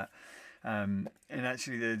put that. And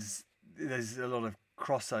actually, there's a lot of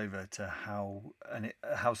crossover to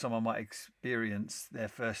how someone might experience their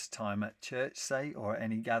first time at church, say, or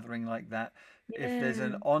any gathering like that. Yeah, if there's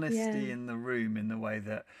an honesty in the room, in the way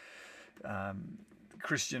that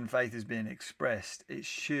Christian faith is being expressed, it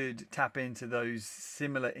should tap into those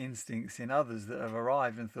similar instincts in others that have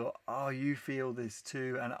arrived and thought, oh, you feel this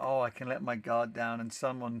too, and oh, I can let my guard down, and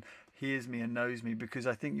someone hears me and knows me. Because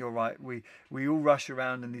I think you're right, we all rush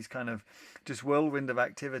around in these kind of just whirlwind of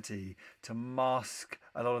activity to mask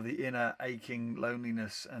a lot of the inner aching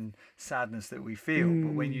loneliness and sadness that we feel.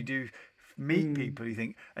 But when you do meet people, you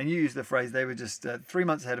think, and you use the phrase, they were just 3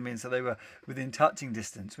 months ahead of me, and so they were within touching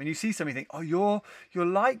distance. When you see something, you think, oh, you're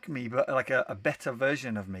like me, but like a better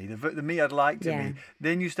version of me, the me I'd like to be.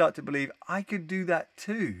 Then you start to believe I could do that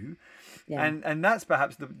too. And that's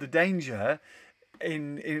perhaps the danger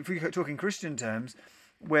in if we're talking Christian terms,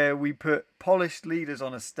 where we put polished leaders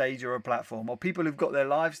on a stage or a platform, or people who've got their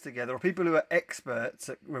lives together, or people who are experts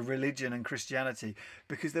at religion and Christianity,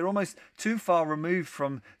 because they're almost too far removed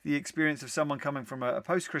from the experience of someone coming from a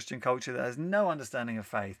post-Christian culture that has no understanding of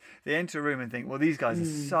faith. They enter a room and think, well, these guys are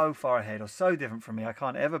so far ahead or so different from me, I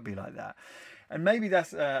can't ever be like that. And maybe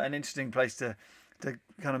that's an interesting place to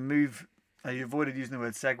kind of move. You avoided using the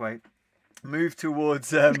word segue. Move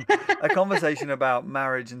towards a conversation about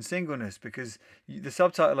marriage and singleness, because the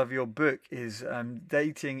subtitle of your book is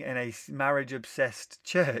Dating in a Marriage Obsessed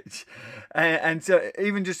Church. And so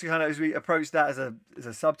even just kind of as we approach that as a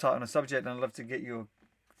subtitle and a subject, and I'd love to get your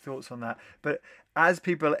thoughts on that. But as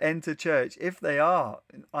people enter church, if they are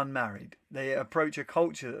unmarried, they approach a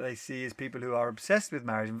culture that they see as people who are obsessed with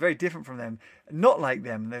marriage and very different from them, not like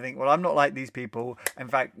them. And they think, well, I'm not like these people. In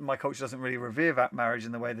fact, my culture doesn't really revere that marriage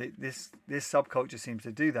in the way that this subculture seems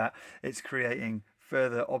to do that. It's creating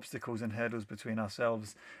further obstacles and hurdles between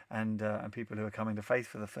ourselves and people who are coming to faith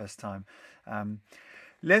for the first time.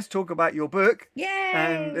 Let's talk about your book. Yay!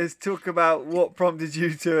 And let's talk about what prompted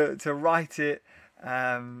you to write it.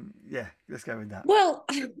 Let's go with that. Well,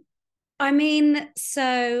 I mean,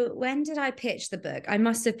 so when did I pitch the book? I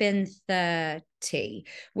must have been 30,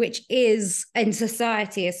 which is in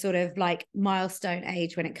society a sort of like milestone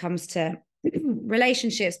age when it comes to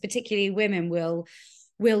relationships. Particularly women will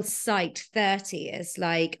will cite 30 as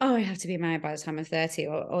like, oh, I have to be married by the time I'm 30,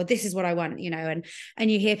 or this is what I want,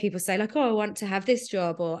 and you hear people say like, oh, I want to have this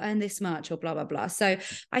job or earn this much or blah, blah, blah. So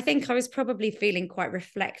I think I was probably feeling quite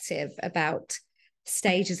reflective about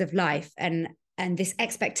stages of life and this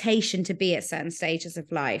expectation to be at certain stages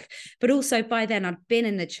of life. But also by then I'd been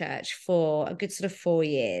in the church for a good sort of 4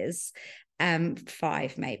 years,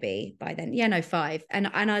 5 maybe by then. Yeah, no, 5. And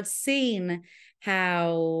I'd seen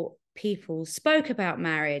how people spoke about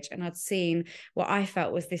marriage, and I'd seen what I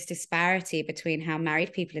felt was this disparity between how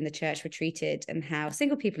married people in the church were treated and how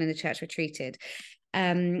single people in the church were treated.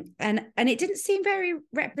 And it didn't seem very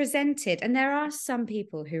represented. And there are some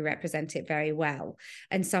people who represent it very well,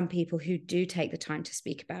 and some people who do take the time to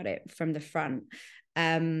speak about it from the front.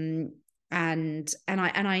 And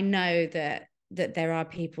I know that there are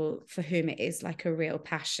people for whom it is like a real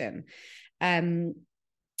passion,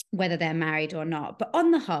 whether they're married or not. But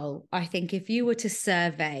on the whole, I think if you were to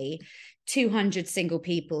survey 200 single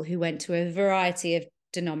people who went to a variety of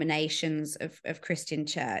denominations of Christian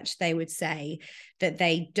church, they would say that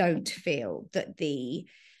they don't feel that the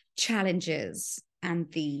challenges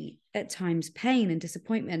and the at times pain and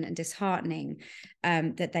disappointment and disheartening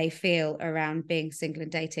that they feel around being single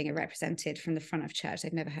and dating are represented from the front of church.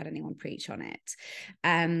 They've never had anyone preach on it.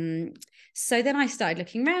 So then I started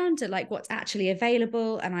looking around at like what's actually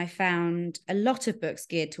available, and I found a lot of books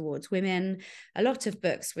geared towards women, a lot of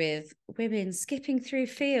books with women skipping through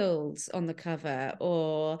fields on the cover,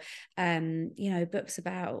 or books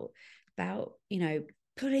about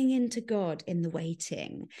putting into God in the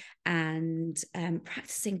waiting, and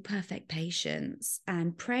practicing perfect patience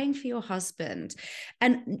and praying for your husband.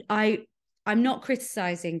 And I'm not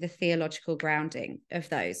criticizing the theological grounding of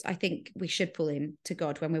those. I think we should pull in to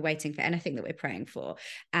God when we're waiting for anything that we're praying for.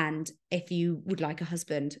 And if you would like a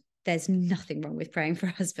husband, there's nothing wrong with praying for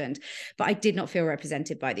a husband. But I did not feel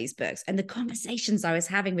represented by these books. And the conversations I was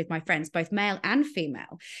having with my friends, both male and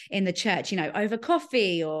female, in the church, over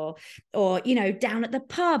coffee or down at the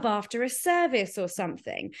pub after a service or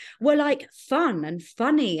something, were like fun and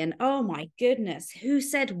funny. And oh my goodness, who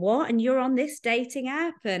said what? And you're on this dating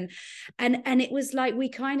app. And it was like we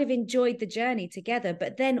kind of enjoyed the journey together,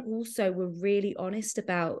 but then also were really honest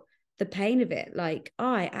about the pain of it. Like,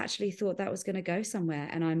 oh, I actually thought that was going to go somewhere,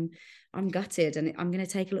 and I'm gutted, and I'm going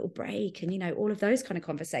to take a little break, and all of those kind of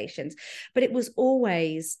conversations. But it was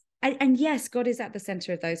always, and yes, God is at the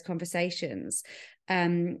center of those conversations,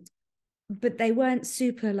 but they weren't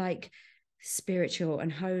super like spiritual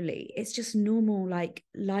and holy. It's just normal like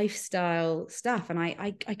lifestyle stuff, and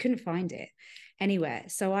I couldn't find it anywhere.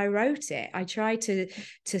 So I wrote it. I tried to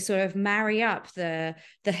sort of marry up the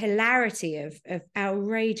hilarity of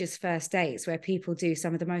outrageous first dates where people do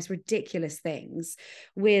some of the most ridiculous things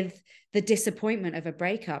with the disappointment of a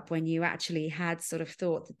breakup when you actually had sort of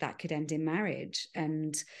thought that could end in marriage,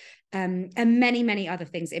 and many, many other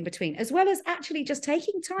things in between, as well as actually just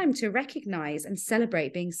taking time to recognize and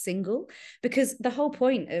celebrate being single, because the whole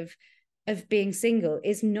point of being single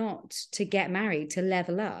is not to get married, to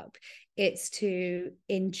level up. It's to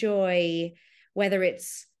enjoy, whether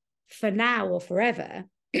it's for now or forever,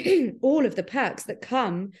 all of the perks that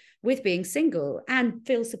come with being single, and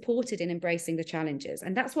feel supported in embracing the challenges.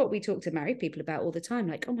 And that's what we talk to married people about all the time.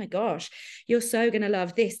 Like, oh my gosh, you're so going to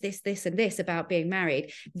love this, and this about being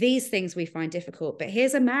married. These things we find difficult, but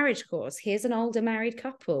here's a marriage course. Here's an older married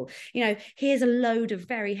couple. Here's a load of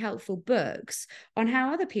very helpful books on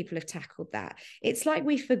how other people have tackled that. It's like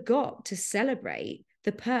we forgot to celebrate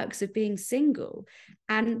the perks of being single.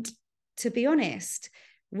 And to be honest,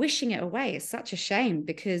 wishing it away is such a shame,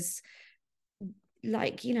 because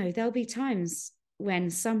there'll be times when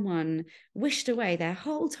someone wished away their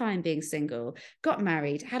whole time being single, got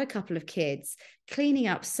married, had a couple of kids, cleaning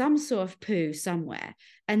up some sort of poo somewhere,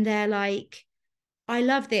 and they're like, I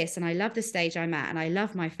love this, and I love the stage I'm at, and I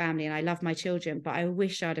love my family, and I love my children, but I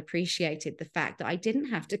wish I'd appreciated the fact that I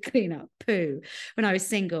didn't have to clean up poo when I was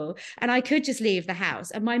single, and I could just leave the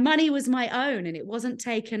house, and my money was my own, and it wasn't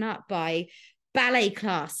taken up by ballet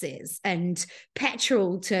classes and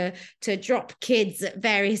petrol to drop kids at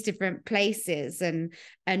various different places, and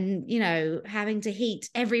having to heat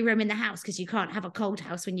every room in the house because you can't have a cold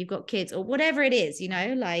house when you've got kids, or whatever it is.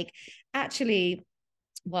 Actually,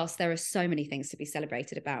 whilst there are so many things to be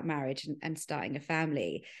celebrated about marriage and starting a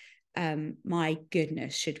family, my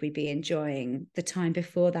goodness, should we be enjoying the time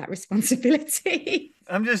before that responsibility?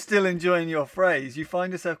 I'm just still enjoying your phrase. You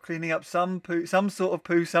find yourself cleaning up some sort of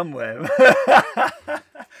poo somewhere.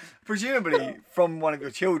 Presumably from one of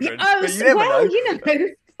your children. Oh, but you never know.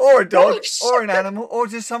 or a dog, Gosh. or an animal, or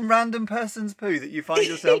just some random person's poo that you find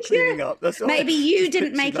yourself cleaning up. That's all. Maybe you Just didn't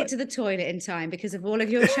pictured make like- it to the toilet in time because of all of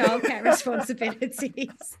your childcare responsibilities.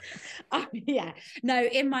 Yeah. No,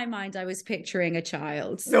 in my mind, I was picturing a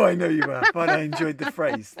child. No, I know you were, but I enjoyed the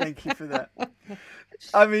phrase. Thank you for that.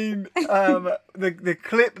 I mean, the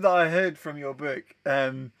clip that I heard from your book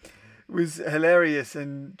was hilarious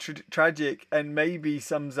and tragic, and maybe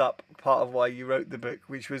sums up part of why you wrote the book,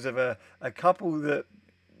 which was of a couple that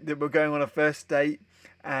were going on a first date,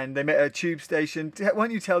 and they met at a tube station. Why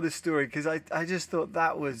don't you tell this story? Because I just thought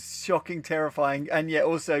that was shocking, terrifying, and yet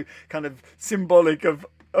also kind of symbolic of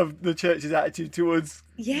the church's attitude towards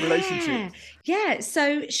relationships. Yeah.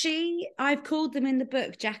 So I've called them in the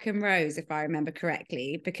book Jack and Rose, if I remember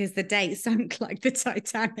correctly, because the date sunk like the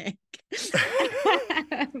Titanic.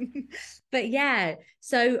 But yeah,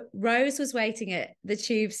 so Rose was waiting at the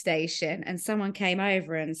tube station and someone came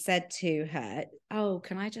over and said to her, "Oh,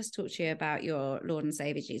 can I just talk to you about your Lord and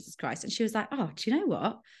Savior Jesus Christ?" And she was like, "Oh, do you know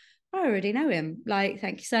what? I already know him. Like,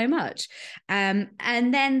 thank you so much." And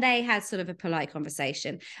then they had sort of a polite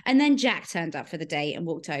conversation. And then Jack turned up for the date and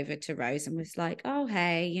walked over to Rose and was like, "Oh,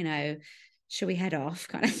 hey, should we head off?"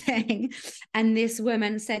 kind of thing. And this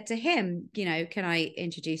woman said to him, "Can I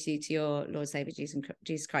introduce you to your Lord Savior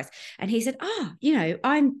Jesus Christ?" And he said, "Oh,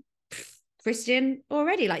 I'm Christian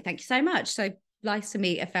already. Like, thank you so much. So nice to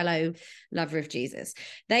meet a fellow lover of Jesus."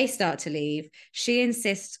 They start to leave. She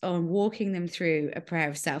insists on walking them through a prayer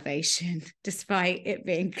of salvation, despite it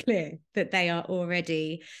being clear that they are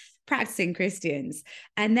already practicing Christians.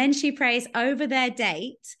 And then she prays over their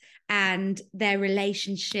date and their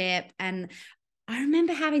relationship. And I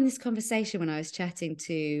remember having this conversation when I was chatting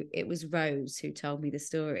to, it was Rose who told me the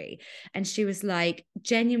story. And she was like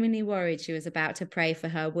genuinely worried she was about to pray for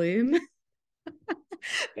her womb.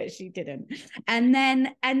 But she didn't. And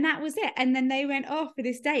that was it. And then they went off for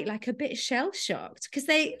this date like a bit shell shocked because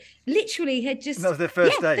they literally had just, that was their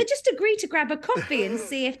first date. They just agreed to grab a coffee and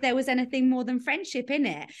see if there was anything more than friendship in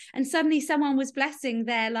it. And suddenly someone was blessing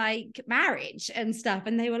their like marriage and stuff.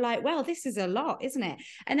 And they were like, well, this is a lot, isn't it?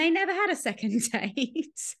 And they never had a second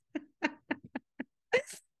date.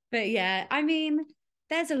 But yeah, I mean,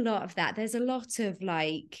 there's a lot of that. There's a lot of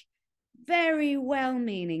like very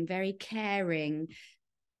well-meaning, very caring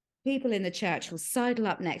people in the church will sidle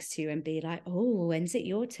up next to you and be like, "Oh, when's it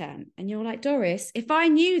your turn?" And you're like, "Doris, if I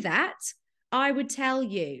knew that, I would tell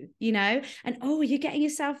you, and oh, you're getting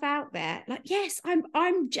yourself out there." Like, yes,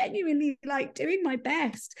 I'm genuinely like doing my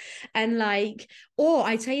best. And like, or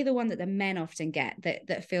I tell you the one that the men often get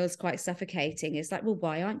that feels quite suffocating is like, "Well,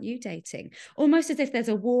 why aren't you dating?" Almost as if there's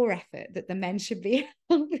a war effort that the men should be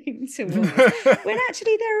helping towards. When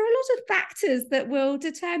actually there are a lot of factors that will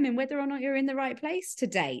determine whether or not you're in the right place to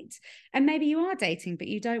date. And maybe you are dating, but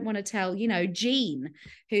you don't want to tell, Jean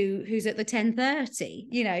who's at the 10:30.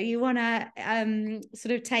 You want to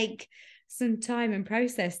sort of take some time and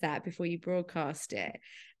process that before you broadcast it.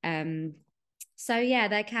 So yeah,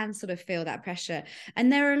 they can sort of feel that pressure.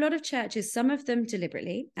 And there are a lot of churches, some of them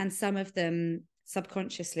deliberately and some of them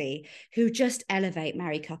subconsciously, who just elevate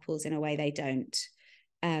married couples in a way they don't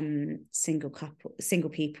single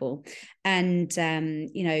people. And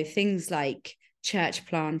things like church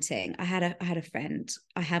planting. I have a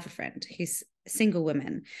friend who's a single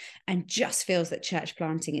woman and just feels that church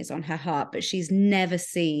planting is on her heart, but she's never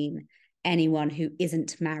seen anyone who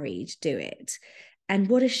isn't married do it. And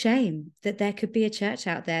what a shame that there could be a church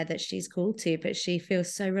out there that she's called to, but she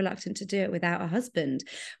feels so reluctant to do it without a husband,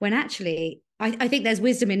 when actually I think there's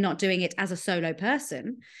wisdom in not doing it as a solo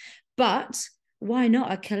person. But why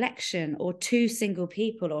not a collection or two single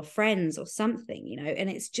people or friends or something, and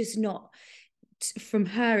it's just not, from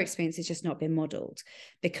her experience, it's just not been modeled,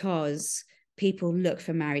 because people look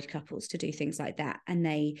for married couples to do things like that, and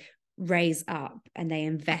they raise up and they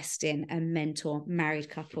invest in and mentor married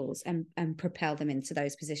couples and propel them into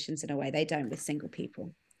those positions in a way they don't with single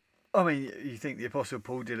people. I mean, you think the Apostle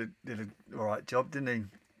Paul did a all right job, didn't he?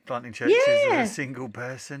 Planting churches as a single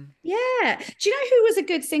person. Yeah. Do you know who was a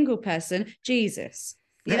good single person? Jesus.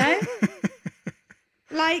 Like,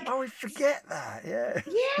 I would forget that.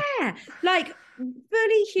 Yeah. Like,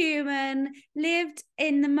 fully human, lived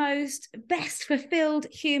in the most best fulfilled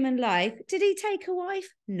human life. Did he take a wife?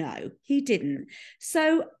 No, he didn't.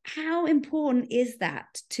 So how important is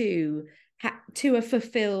that to a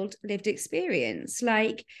fulfilled lived experience?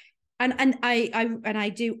 Like, and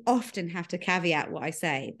I do often have to caveat what I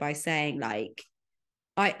say by saying, like,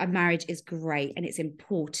 a marriage is great and it's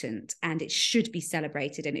important and it should be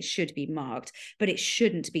celebrated and it should be marked, but it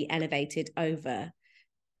shouldn't be elevated over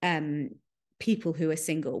people who are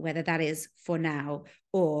single, whether that is for now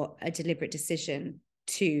or a deliberate decision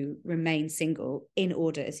to remain single in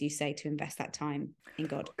order, as you say, to invest that time in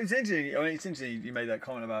God. It's interesting. I mean, it's interesting you made that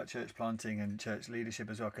comment about church planting and church leadership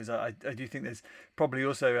as well, because I do think there's probably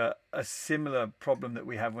also a similar problem that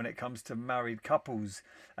we have when it comes to married couples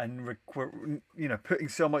and putting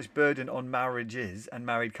so much burden on marriages and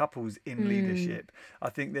married couples in leadership. I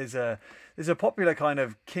think there's a popular kind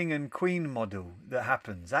of king and queen model that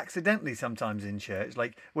happens accidentally sometimes in church.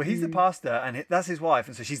 Like, well, he's the pastor and that's his wife,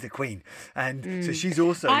 and so she's the queen, and so she's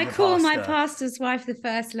also. I the call pastor. my pastor's wife the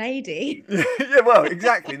first lady. Yeah, well,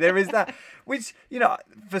 exactly. There is that, which,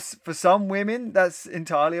 for some women, that's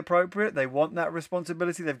entirely appropriate. They want that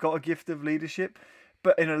responsibility. They've got a gift of leadership.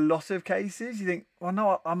 But in a lot of cases, you think, well,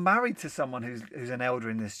 no, I'm married to someone who's an elder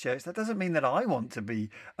in this church. That doesn't mean that I want to be,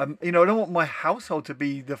 I don't want my household to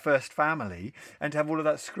be the first family and to have all of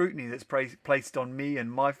that scrutiny that's placed on me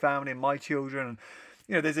and my family and my children.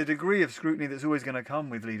 And, there's a degree of scrutiny that's always going to come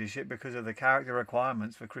with leadership because of the character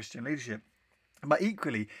requirements for Christian leadership. But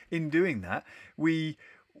equally, in doing that, we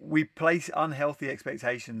place unhealthy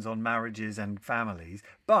expectations on marriages and families.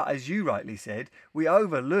 But as you rightly said, we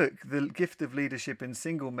overlook the gift of leadership in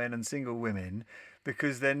single men and single women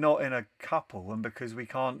because they're not in a couple and because we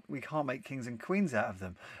can't make kings and queens out of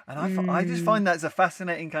them. And I just find that's a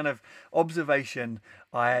fascinating kind of observation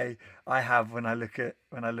I have when I look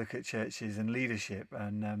at churches and leadership.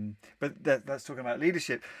 And but that's talking about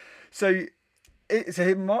leadership. So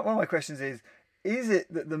one of my questions is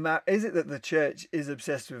it that the church is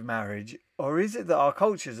obsessed with marriage, or is it that our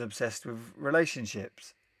culture is obsessed with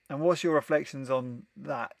relationships? And what's your reflections on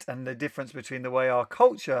that and the difference between the way our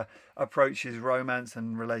culture approaches romance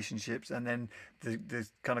and relationships, and then the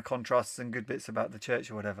kind of contrasts and good bits about the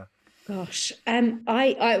church or whatever? Gosh, I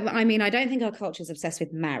mean, I don't think our culture is obsessed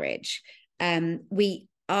with marriage. We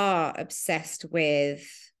are obsessed with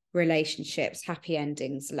relationships, happy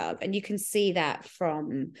endings, love, and you can see that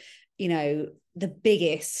from the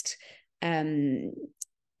biggest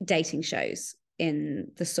dating shows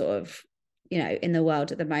in the sort of in the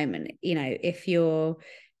world at the moment. If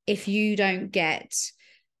you don't get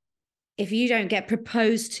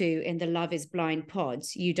proposed to in the Love is Blind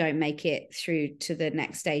pods, you don't make it through to the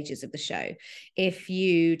next stages of the show. If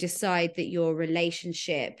you decide that your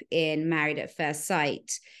relationship in Married at First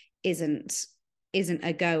Sight isn't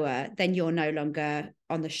a goer, then you're no longer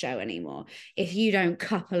on the show anymore. If you don't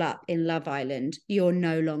couple up in Love Island, you're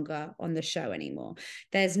no longer on the show anymore.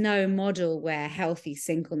 There's no model where healthy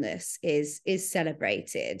singleness is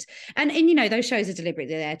celebrated. And those shows are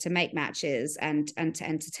deliberately there to make matches and to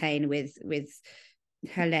entertain with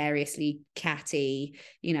hilariously catty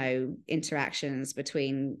interactions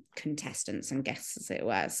between contestants and guests, as it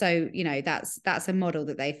were. So that's a model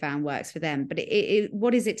that they found works for them. But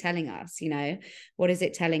what is it telling us? What is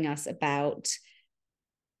it telling us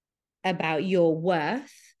about your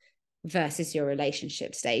worth versus your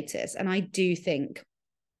relationship status? And I do think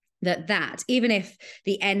that even if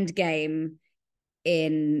the end game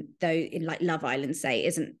in like Love Island, say,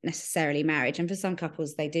 isn't necessarily marriage, and for some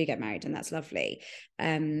couples they do get married and that's lovely,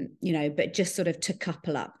 but just sort of to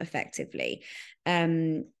couple up effectively,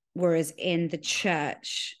 whereas in the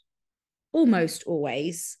church almost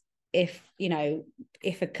always, if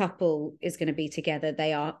a couple is going to be together,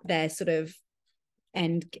 they're sort of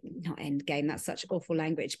not end game, that's such awful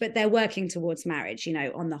language, but they're working towards marriage,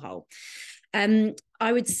 on the whole.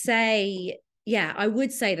 I would say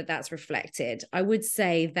that that's reflected. I would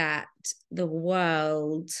say that the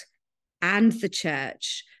world and the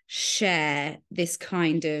church share this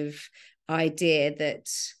kind of idea that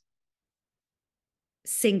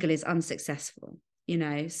single is unsuccessful,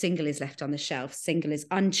 single is left on the shelf, single is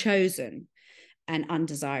unchosen and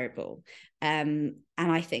undesirable. And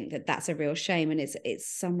I think that that's a real shame, and it's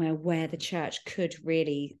somewhere where the church could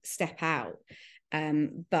really step out.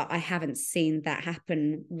 But I haven't seen that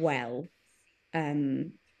happen well,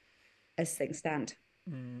 as things stand.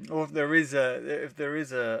 Or if there is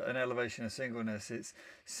an elevation of singleness, it's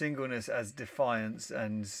singleness as defiance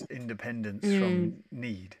and independence from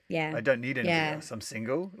need. Yeah, I don't need anything else. I'm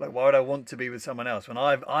single. Like, why would I want to be with someone else when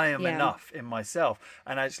I am enough in myself?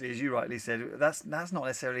 And actually, as you rightly said, that's not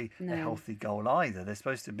necessarily a healthy goal either. There's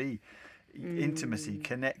supposed to be intimacy,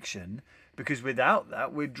 connection, because without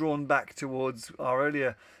that, we're drawn back towards our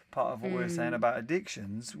earlier part of what we were saying about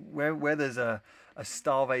addictions, where there's a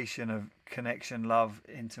starvation of connection, love,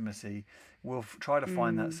 intimacy. We'll try to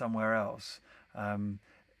find that somewhere else,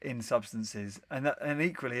 in substances, and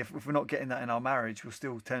equally, if we're not getting that in our marriage, we'll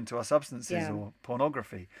still turn to our substances or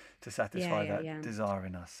pornography to satisfy that desire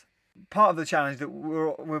in us. part of the challenge that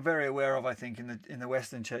we're very aware of, I think, in the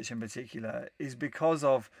Western Church in particular, is because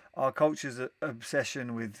of our culture's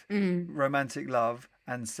obsession with romantic love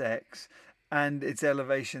and sex, and its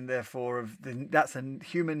elevation, therefore, that's a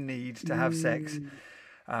human need to have sex.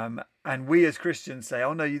 And we as Christians say,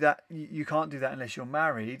 oh no, you can't do that unless you're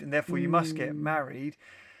married, and therefore you must get married.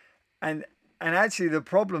 And actually, the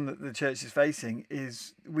problem that the church is facing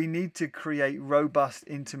is we need to create robust,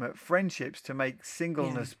 intimate friendships to make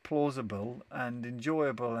singleness plausible and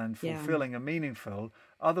enjoyable and fulfilling and meaningful.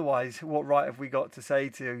 Otherwise, what right have we got to say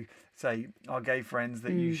to, our gay friends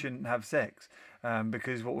that you shouldn't have sex?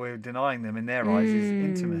 Because what we're denying them in their eyes is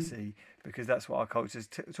intimacy, because that's what our culture is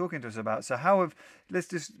talking to us about. So let's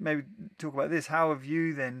just maybe talk about this. How have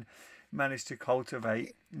you then managed to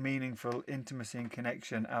cultivate meaningful intimacy and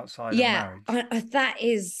connection outside of marriage?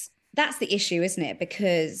 That's the issue, isn't it?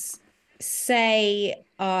 Because say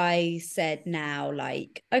I said now,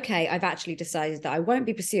 like, okay, I've actually decided that I won't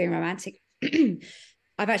be pursuing romantic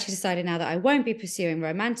I've actually decided now that I won't be pursuing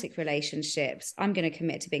romantic relationships. I'm going to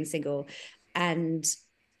commit to being single. And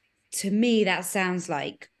to me, that sounds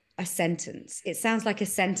like a sentence. It sounds like a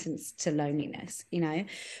sentence to loneliness,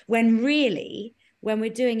 when really, when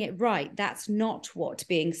we're doing it right, that's not what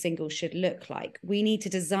being single should look like. We need to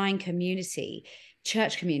design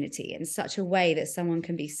church community, in such a way that someone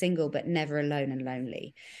can be single but never alone and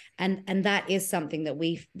lonely. And that is something that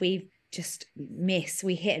we've just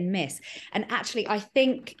we hit and miss. And actually, I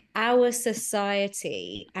think our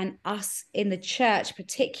society and us in the church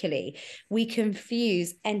particularly, we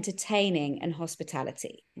confuse entertaining and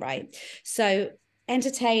hospitality, right? So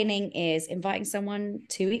entertaining is inviting someone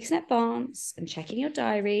 2 weeks in advance and checking your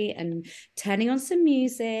diary and turning on some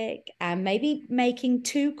music and maybe making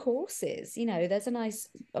 2 courses. There's a nice,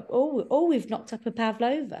 we've knocked up a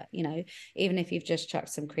pavlova, even if you've just chucked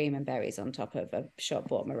some cream and berries on top of a shop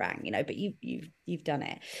bought meringue, but you've done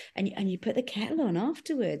it, and you put the kettle on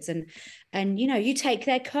afterwards, and you take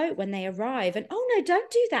their coat when they arrive, and oh no, don't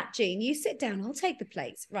do that, Jean, you sit down, I'll take the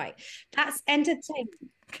plates, right? That's entertainment.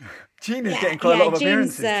 Jean is getting quite a lot of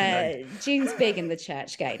appearances today. Jean's big in the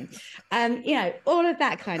church game. All of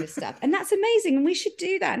that kind of stuff. And that's amazing. And we should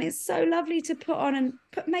do that. And it's so lovely to put on and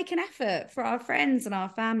make an effort for our friends and our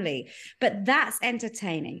family. But that's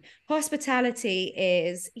entertaining. Hospitality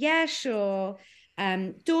is, sure.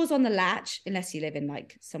 Doors on the latch, unless you live in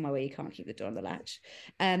like somewhere where you can't keep the door on the latch.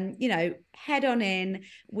 Head on in.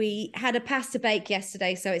 We had a pasta bake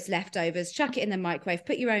yesterday, so it's leftovers. Chuck it in the microwave.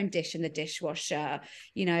 Put your own dish in the dishwasher.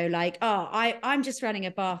 I'm just running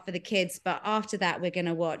a bar for the kids, but after that, we're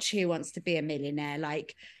gonna watch Who Wants to Be a Millionaire.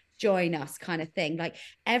 Like, join us, kind of thing. Like,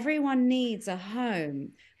 everyone needs a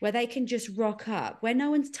home where they can just rock up, where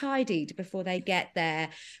no one's tidied before they get there,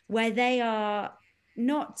 where they are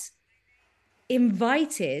not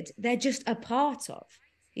invited, they're just a part of,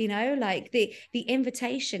 like the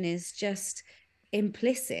invitation is just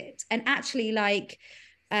implicit. And actually, like,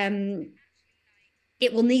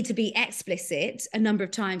 it will need to be explicit a number of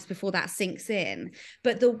times before that sinks in,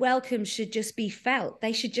 but the welcome should just be felt.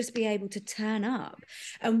 They should just be able to turn up.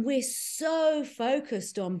 And we're so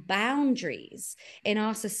focused on boundaries in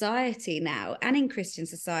our society now, and in Christian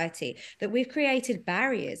society, that we've created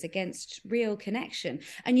barriers against real connection.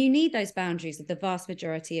 And you need those boundaries of the vast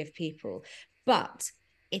majority of people. But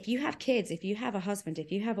if you have kids, if you have a husband,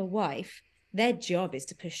 if you have a wife, their job is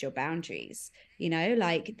to push your boundaries.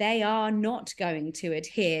 Like, they are not going to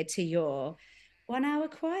adhere to your 1 hour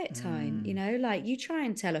quiet time. Like, you try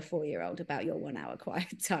and tell a 4-year-old about your 1 hour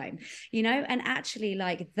quiet time, and actually,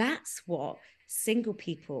 like, that's what single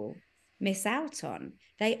people miss out on.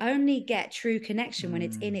 They only get true connection when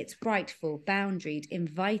it's in its rightful, boundaried,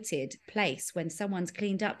 invited place, when someone's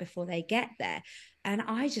cleaned up before they get there. And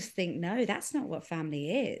I just think, no, that's not what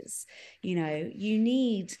family is. You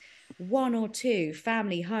need 1 or 2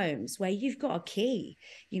 family homes where you've got a key,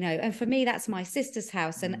 and for me, that's my sister's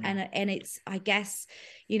house. And it's, I guess,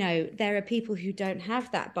 there are people who don't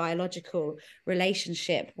have that biological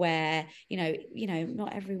relationship where,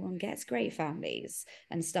 not everyone gets great families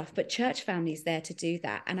and stuff, but church family's there to do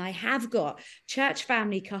that. And I have got church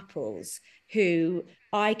family couples who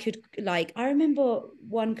I remember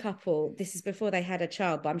one couple, this is before they had a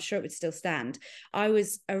child, but I'm sure it would still stand. I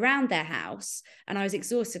was around their house and I was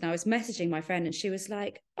exhausted, and I was messaging my friend, and she was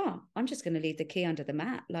like, oh, I'm just going to leave the key under the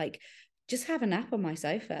mat. Like, just have a nap on my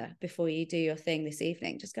sofa before you do your thing this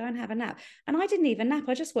evening. Just go and have a nap. And I didn't even nap.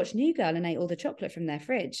 I just watched New Girl and ate all the chocolate from their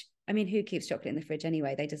fridge. I mean, who keeps chocolate in the fridge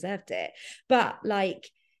anyway? They deserved it. But like,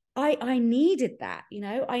 I needed that,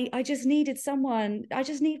 I just needed I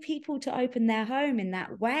just need people to open their home in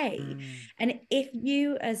that way. And if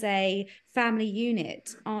you as a family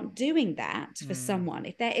unit aren't doing that for someone,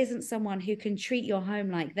 if there isn't someone who can treat your home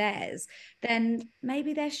like theirs, then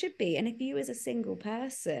maybe there should be. And if you as a single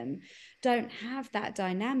person don't have that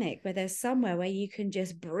dynamic where there's somewhere where you can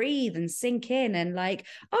just breathe and sink in and like,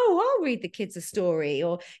 oh, I'll read the kids a story,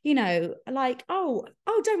 or like, oh,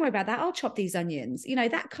 don't worry about that, I'll chop these onions,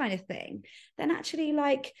 that kind of thing, then actually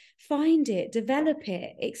like find it, develop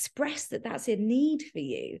it, express that that's a need for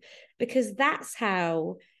you, because that's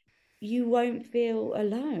how you won't feel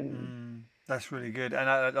alone. That's really good. And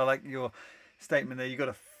I like your statement there. You got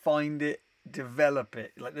to find it, develop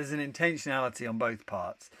it. Like there's an intentionality on both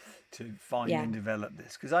parts to find and develop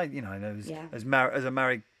this. Because I know as a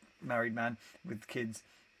married man with kids,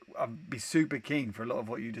 I'd be super keen for a lot of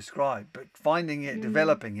what you described. But finding it,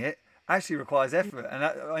 developing it, actually requires effort.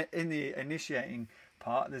 And in the initiating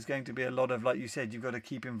part, there's going to be a lot of, like you said, you've got to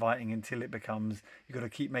keep inviting until it becomes, you've got to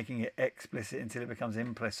keep making it explicit until it becomes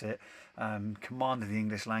implicit. Command of the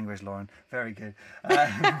English language, Lauren. Very good.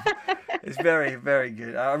 It's very, very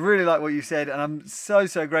good. I really like what you said, and I'm so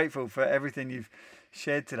grateful for everything you've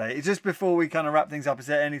shared today. It's just before we kind of wrap things up, is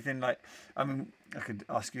there anything I could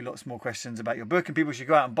ask you lots more questions about your book, and people should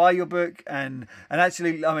go out and buy your book. And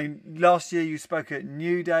actually, last year you spoke at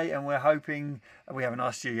New Day, and we're hoping, we haven't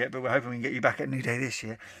asked you yet, but we're hoping we can get you back at New Day this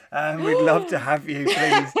year. We'd love to have you,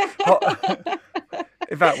 please.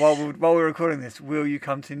 In fact, while we're recording this, will you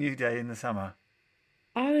come to New Day in the summer?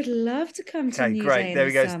 I would love to come to New Day. Okay, great. There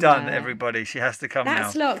we go. It's done, everybody. She has to come now.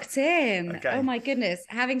 That's locked in. Okay. Oh my goodness.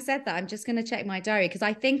 Having said that, I'm just going to check my diary, because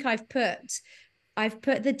I think I've put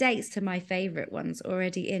the dates to my favorite ones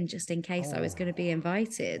already in, just in case I was going to be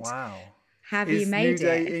invited. Wow. Have you made New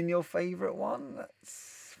Day it? in your favorite one?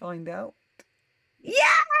 Let's find out. Yeah,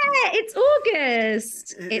 it's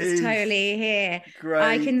August. It's totally here. Great.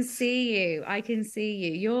 I can see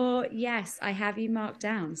you. Yes, I have you marked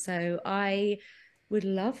down. So I would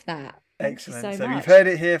love that. Excellent. So you've heard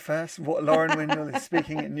it here first. Lauren Windle is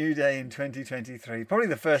speaking at New Day in 2023. Probably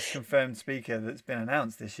the first confirmed speaker that's been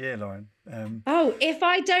announced this year, Lauren. If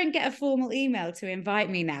I don't get a formal email to invite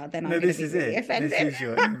me now, then I'm going to be really offended. This is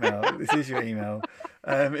your email. This is your email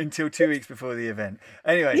until 2 weeks before the event.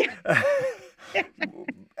 Anyway,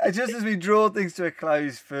 just as we draw things to a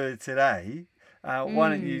close for today, why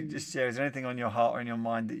don't you just share, is there anything on your heart or in your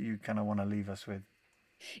mind that you kind of want to leave us with?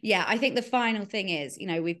 Yeah, I think the final thing is,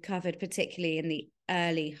 we've covered, particularly in the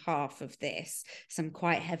early half of this, some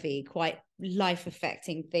quite heavy, quite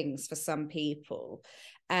life-affecting things for some people.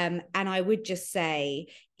 And I would just say,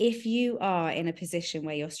 if you are in a position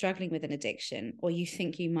where you're struggling with an addiction, or you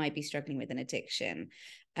think you might be struggling with an addiction,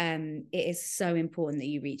 it is so important that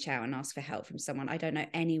you reach out and ask for help from someone. I don't know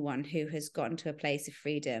anyone who has gotten to a place of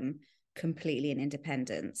freedom completely in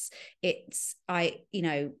independence.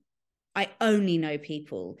 I only know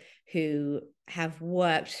people who have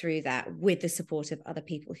worked through that with the support of other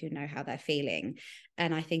people who know how they're feeling.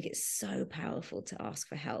 And I think it's so powerful to ask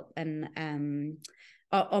for help. And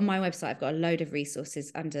on my website, I've got a load of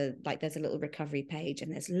resources under, there's a little recovery page,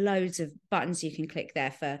 and there's loads of buttons you can click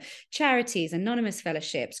there for charities, anonymous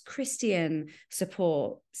fellowships, Christian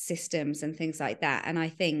support systems, and things like that. And I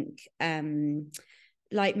think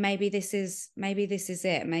maybe this is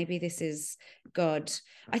it. Maybe this is God.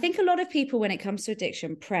 I think a lot of people, when it comes to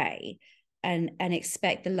addiction, pray and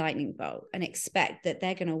expect the lightning bolt, and expect that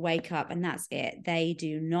they're going to wake up and that's it. They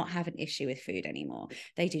do not have an issue with food anymore.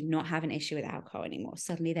 They do not have an issue with alcohol anymore.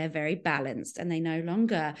 Suddenly they're very balanced and they no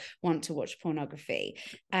longer want to watch pornography.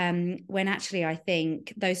 When actually I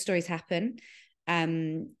think those stories happen.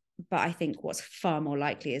 But I think what's far more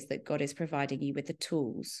likely is that God is providing you with the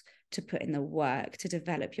tools to put in the work, to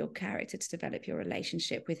develop your character, to develop your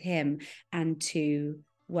relationship with him, and to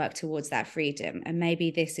work towards that freedom. And maybe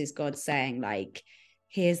this is God saying,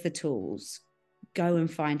 here's the tools. Go and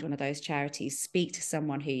find one of those charities, speak to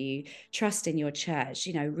someone who you trust in your church,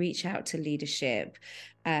 reach out to leadership,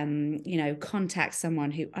 contact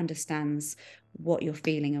someone who understands what you're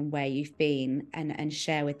feeling and where you've been, and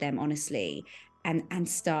share with them honestly. And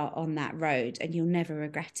start on that road, and you'll never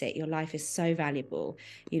regret it. Your life is so valuable.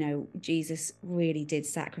 Jesus really did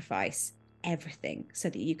sacrifice everything so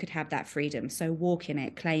that you could have that freedom. So walk in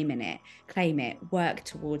it, claim it, work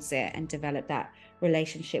towards it, and develop that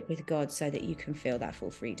relationship with God so that you can feel that full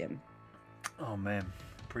freedom. Oh man,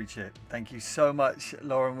 preach it. Thank you so much,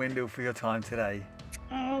 Lauren Windle, for your time today.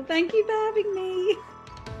 Oh, thank you for having me.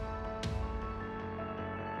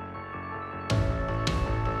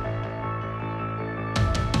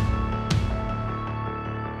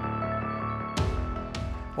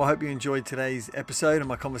 Well, I hope you enjoyed today's episode and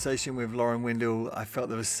my conversation with Lauren Windle. I felt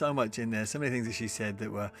there was so much in there, so many things that she said that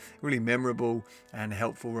were really memorable and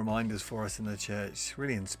helpful reminders for us in the church,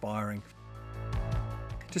 really inspiring.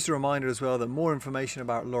 Just a reminder as well that more information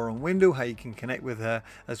about Lauren Windle, how you can connect with her,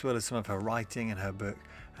 as well as some of her writing and her book,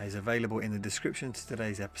 is available in the description to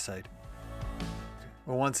today's episode.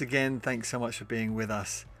 Well, once again, thanks so much for being with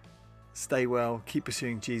us. Stay well, keep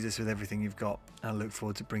pursuing Jesus with everything you've got, and I look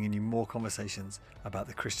forward to bringing you more conversations about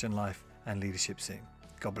the Christian life and leadership soon.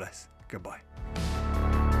 God bless. Goodbye.